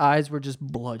shower, his eyes were just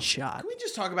bloodshot. Can we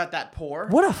just talk about that pour?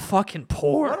 What a fucking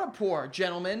pour. What a pour,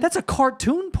 gentlemen. That's a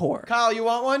cartoon pour. Kyle, you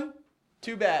want one?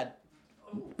 Too bad.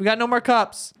 We got no more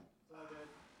cups.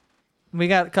 We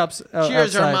got cups.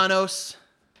 Cheers, outside. hermanos.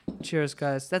 Cheers,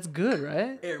 guys. That's good,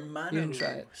 right? Hermanos. You can try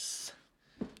it.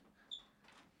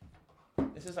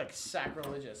 This is like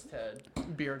sacrilegious to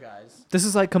beer guys. This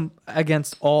is like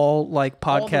against all like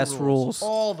podcast All the rules.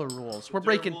 All the rules. We're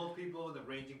breaking. Wolf people and the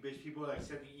raging bitch people like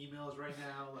sending emails right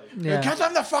now. Like, Yeah. Get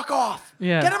them the fuck off.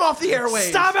 Yeah. Get them off the airwaves.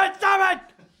 Stop it! Stop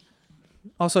it!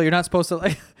 Also, you're not supposed to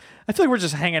like. I feel like we're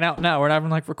just hanging out now. We're not even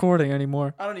like recording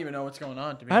anymore. I don't even know what's going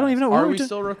on. To be I don't honest. even know. What Are were we just-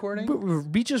 still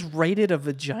recording? We just rated a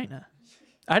vagina.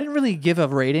 I didn't really give a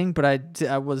rating, but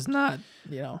I was not,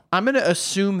 I'm gonna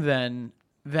assume then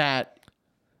that,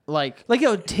 like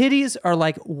titties are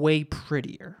like way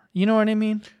prettier. You know what I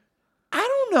mean? I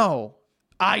don't know.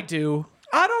 I do.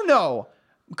 I don't know.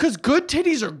 Because good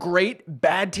titties are great.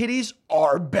 Bad titties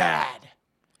are bad.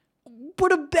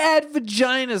 But a bad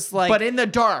vagina's like. But in the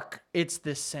dark, it's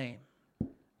the same.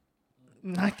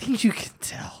 I think you can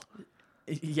tell.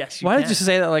 Yes, you Why can. did you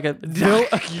say that like a villain?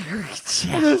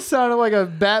 It sounded like a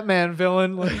Batman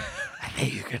villain. Like, I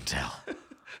think you can tell.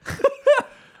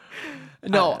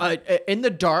 No, in the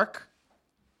dark,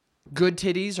 good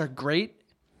titties are great.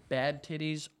 Bad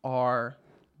titties are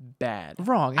bad.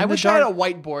 Wrong. I In the wish I had a dark-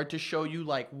 whiteboard to show you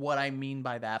like what I mean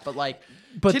by that. But like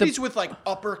But the- titties with like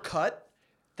upper cut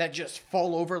that just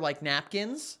fall over like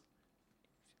napkins.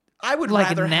 I would Like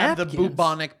rather have the napkins?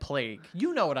 bubonic plague.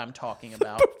 You know what I'm talking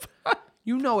about.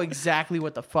 You know exactly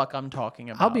what the fuck I'm talking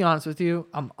about. I'll be honest with you.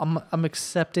 I'm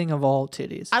accepting of all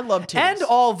titties. I love titties. And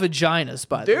all vaginas,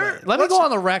 by the There- way. Let me let's- go on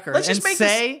the record let's and just make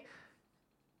say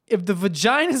if the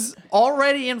vagina's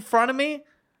already in front of me,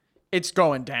 It's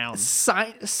going down.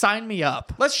 sign me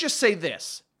up. Let's just say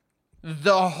this.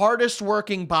 The hardest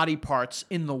working body parts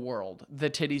in the world, the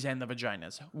titties and the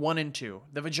vaginas. 1 and 2.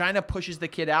 The vagina pushes the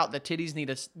kid out. The titties need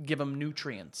to give them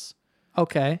nutrients.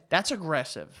 Okay. That's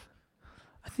aggressive.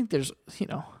 I think there's,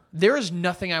 There is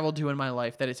nothing I will do in my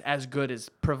life that is as good as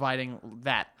providing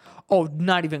that. oh,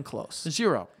 not even close.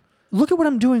 0. Look at what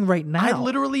I'm doing right now. I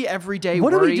literally every day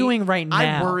What are we worry. doing right I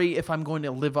now? worry if I'm going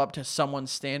to live up to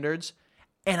someone's standards,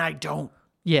 and I don't.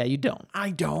 Yeah, you don't. I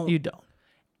don't. You don't.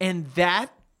 And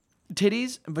that,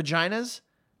 titties, vaginas,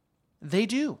 they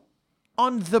do.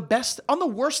 On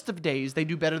the worst of days, they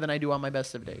do better than I do on my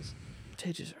best of days.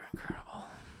 Titties are incredible.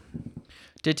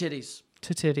 To titties.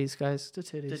 To titties, guys. To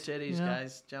titties. To titties, Yeah.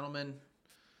 guys. Gentlemen.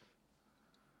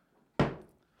 Oh,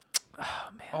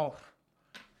 man. Oh.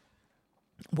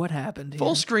 What happened here?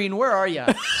 Full screen, where are you?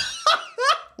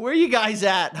 Where you guys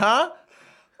at, huh?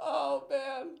 Oh,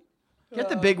 man. Get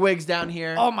the big wigs down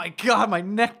here. Oh, my God. My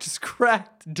neck just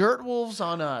cracked. Dirt wolves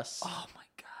on us. Oh, my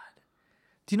God.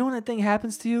 Do you know when that thing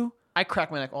happens to you? I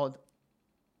crack my neck all.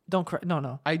 Don't crack.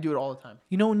 No. I do it all the time.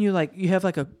 You know when you have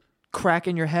like a crack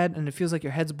in your head and it feels like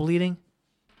your head's bleeding?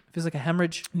 It feels like a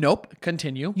hemorrhage? Nope.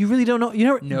 Continue. You really don't know? You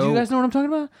never? No. Do you guys know what I'm talking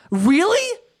about?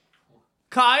 Really?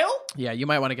 Kyle? Yeah, you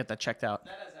might want to get that checked out.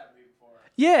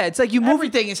 Yeah, it's like you move.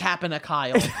 Everything has happened to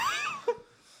Kyle.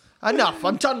 Enough.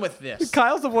 I'm done with this.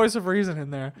 Kyle's the voice of reason in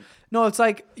there. No, it's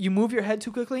like you move your head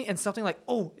too quickly and something like,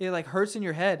 it like hurts in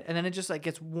your head and then it just like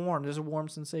gets warm. There's a warm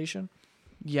sensation.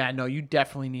 Yeah, no, you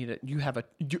definitely need it.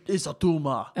 It's a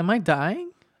tumor. Am I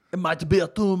dying? It might be a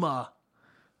tumor.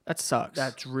 That sucks.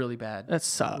 That's really bad. That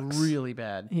sucks. really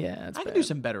bad. Yeah, that's I bad. can do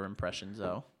some better impressions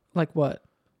though. Like what?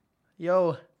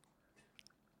 Yo,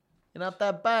 you're not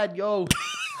that bad, yo.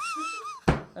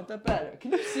 Not that bad.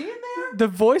 Can you see in there? The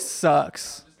voice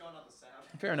sucks.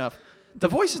 Fair enough. The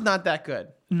voice is not that good.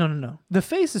 No. The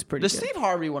face is pretty The good. Steve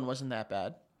Harvey one wasn't that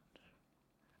bad.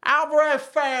 Alvarez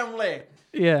family.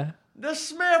 Yeah. The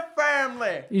Smith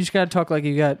family. You just gotta talk like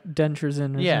you got dentures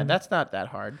in. Or Yeah, something. that's not that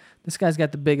hard. This guy's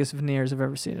got the biggest veneers I've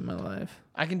ever seen in my life.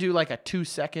 I can do like a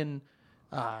 2-second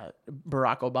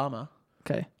Barack Obama.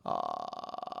 Okay.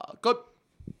 Good.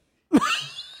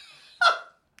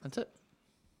 That's it.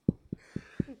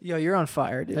 Yo, you're on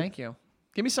fire, dude. Thank you.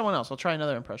 Give me someone else. I'll try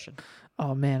another impression.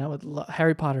 Oh man, I would love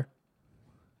Harry Potter.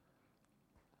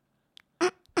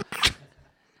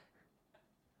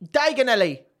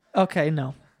 Diagonally. Okay,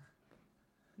 no.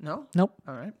 No? Nope.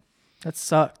 All right. That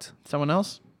sucked. Someone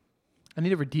else? I need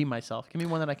to redeem myself. Give me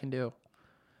one that I can do.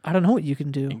 I don't know what you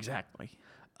can do. Exactly.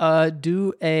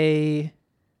 Do a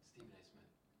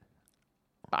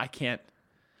I can't.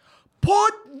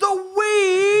 Put the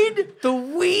weed. the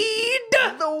weed.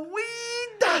 The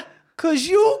weed. Cause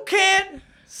you can't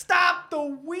stop the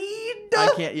weed.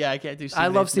 I can't. Yeah, I can't do. I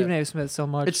love Stephen Stephen A. Smith so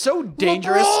much. It's so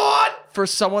dangerous LeBron! for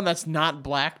someone that's not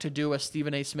black to do a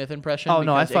Stephen A. Smith impression. Oh,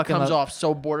 no, I because fucking it comes love- off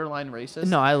so borderline racist.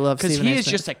 No, I love because Stephen he A. is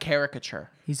Smith. just a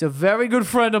caricature. He's a very good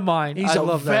friend of mine. He's I a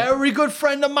love that. very good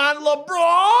friend of mine,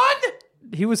 LeBron.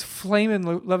 He was flaming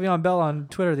Le'Veon Bell on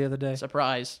Twitter the other day.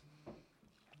 Surprise.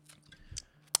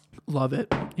 Love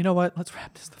it. You know what? Let's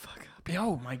wrap this the fuck up.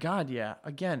 Oh my God, yeah.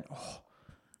 Again,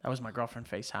 that was my girlfriend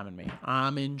FaceTiming me.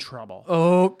 I'm in trouble.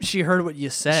 Oh, she heard what you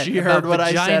said. She about heard what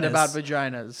I said vaginas. about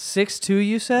vaginas. 6'2",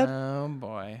 you said? Oh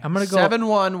boy. I'm gonna go-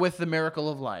 7-1 with the miracle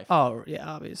of life. Oh, yeah,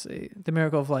 obviously. The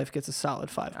Miracle of Life gets a solid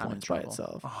 5 I'm in points by trouble.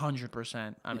 itself.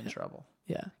 100%. I'm in trouble.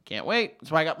 Yeah. Can't wait.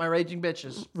 That's why I got my raging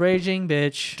bitches. Raging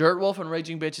bitch. Dirt Wolf and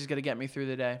Raging Bitch is gonna get me through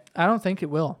the day. I don't think it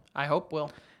will. I hope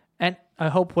will. And I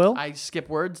hope will. I skip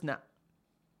words now.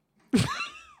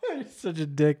 You're such a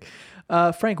dick.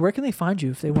 Frank, where can they find you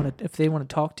if they want to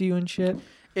talk to you and shit?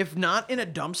 If not in a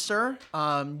dumpster,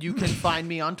 you can find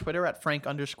me on Twitter at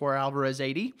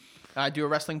Frank_Alvarez80. I do a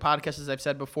wrestling podcast, as I've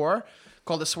said before,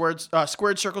 called the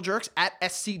Squared Circle Jerks at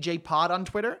SCJ Pod on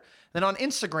Twitter. Then on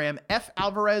Instagram,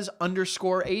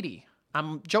 FAlvarez_80.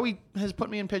 Joey has put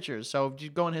me in pictures, so if you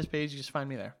go on his page, you just find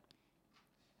me there.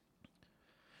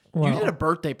 Well, You did a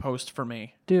birthday post for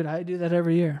me. dude, I do that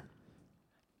every year.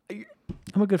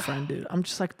 I'm a good friend, dude. I'm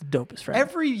just like the dopest friend.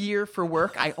 Every year for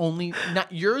work, I only not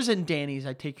yours and Danny's.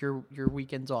 I take your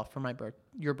weekends off for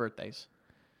your birthdays.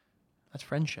 That's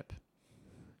friendship.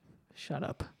 Shut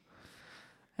up.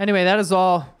 Anyway, that is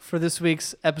all for this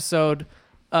week's episode.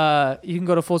 You can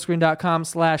go to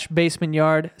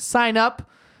fullscreen.com/basementyard. Sign up.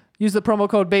 Use the promo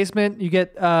code BASEMENT. You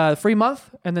get a free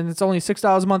month, and then it's only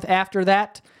 $6 a month after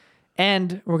that.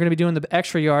 And we're going to be doing the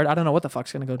extra yard. I don't know what the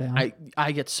fuck's going to go down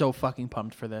I get so fucking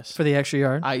pumped for this. for the extra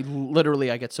yard. I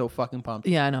get so fucking pumped.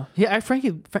 Yeah, I know. Yeah,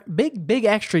 big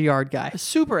extra yard guy.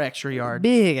 Super extra yard.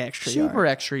 Big extra yard. Super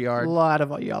extra A yard. lot of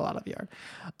yard.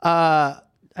 I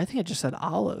think I just said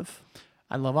Olive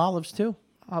I love Olives too.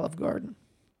 Garden.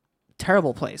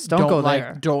 Terrible place. Don't go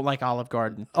there. Don't like Olive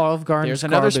Garden. Olive Garden. There's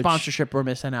another sponsorship we're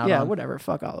missing out on. Yeah, whatever.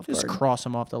 Fuck Olive Just Garden. cross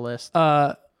them off the list.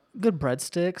 Good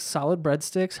breadsticks, solid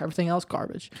breadsticks. Everything else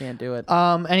garbage. Can't do it.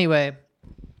 Anyway,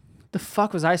 The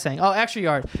fuck was I saying? Oh, Extra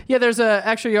Yard. Yeah, there's a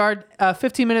Extra Yard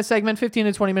 15-minute segment,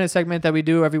 15 to 20-minute segment that we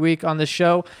do every week on this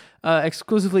show,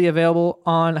 exclusively available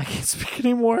on. I can't speak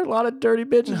anymore. A lot of dirty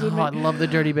bitches in Oh, I me. love the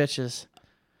dirty bitches.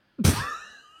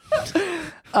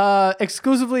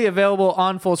 Exclusively available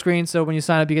on full screen. So when you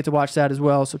sign up, you get to watch that as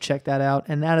well. So check that out.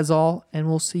 And that is all. And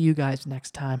we'll see you guys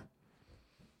next time.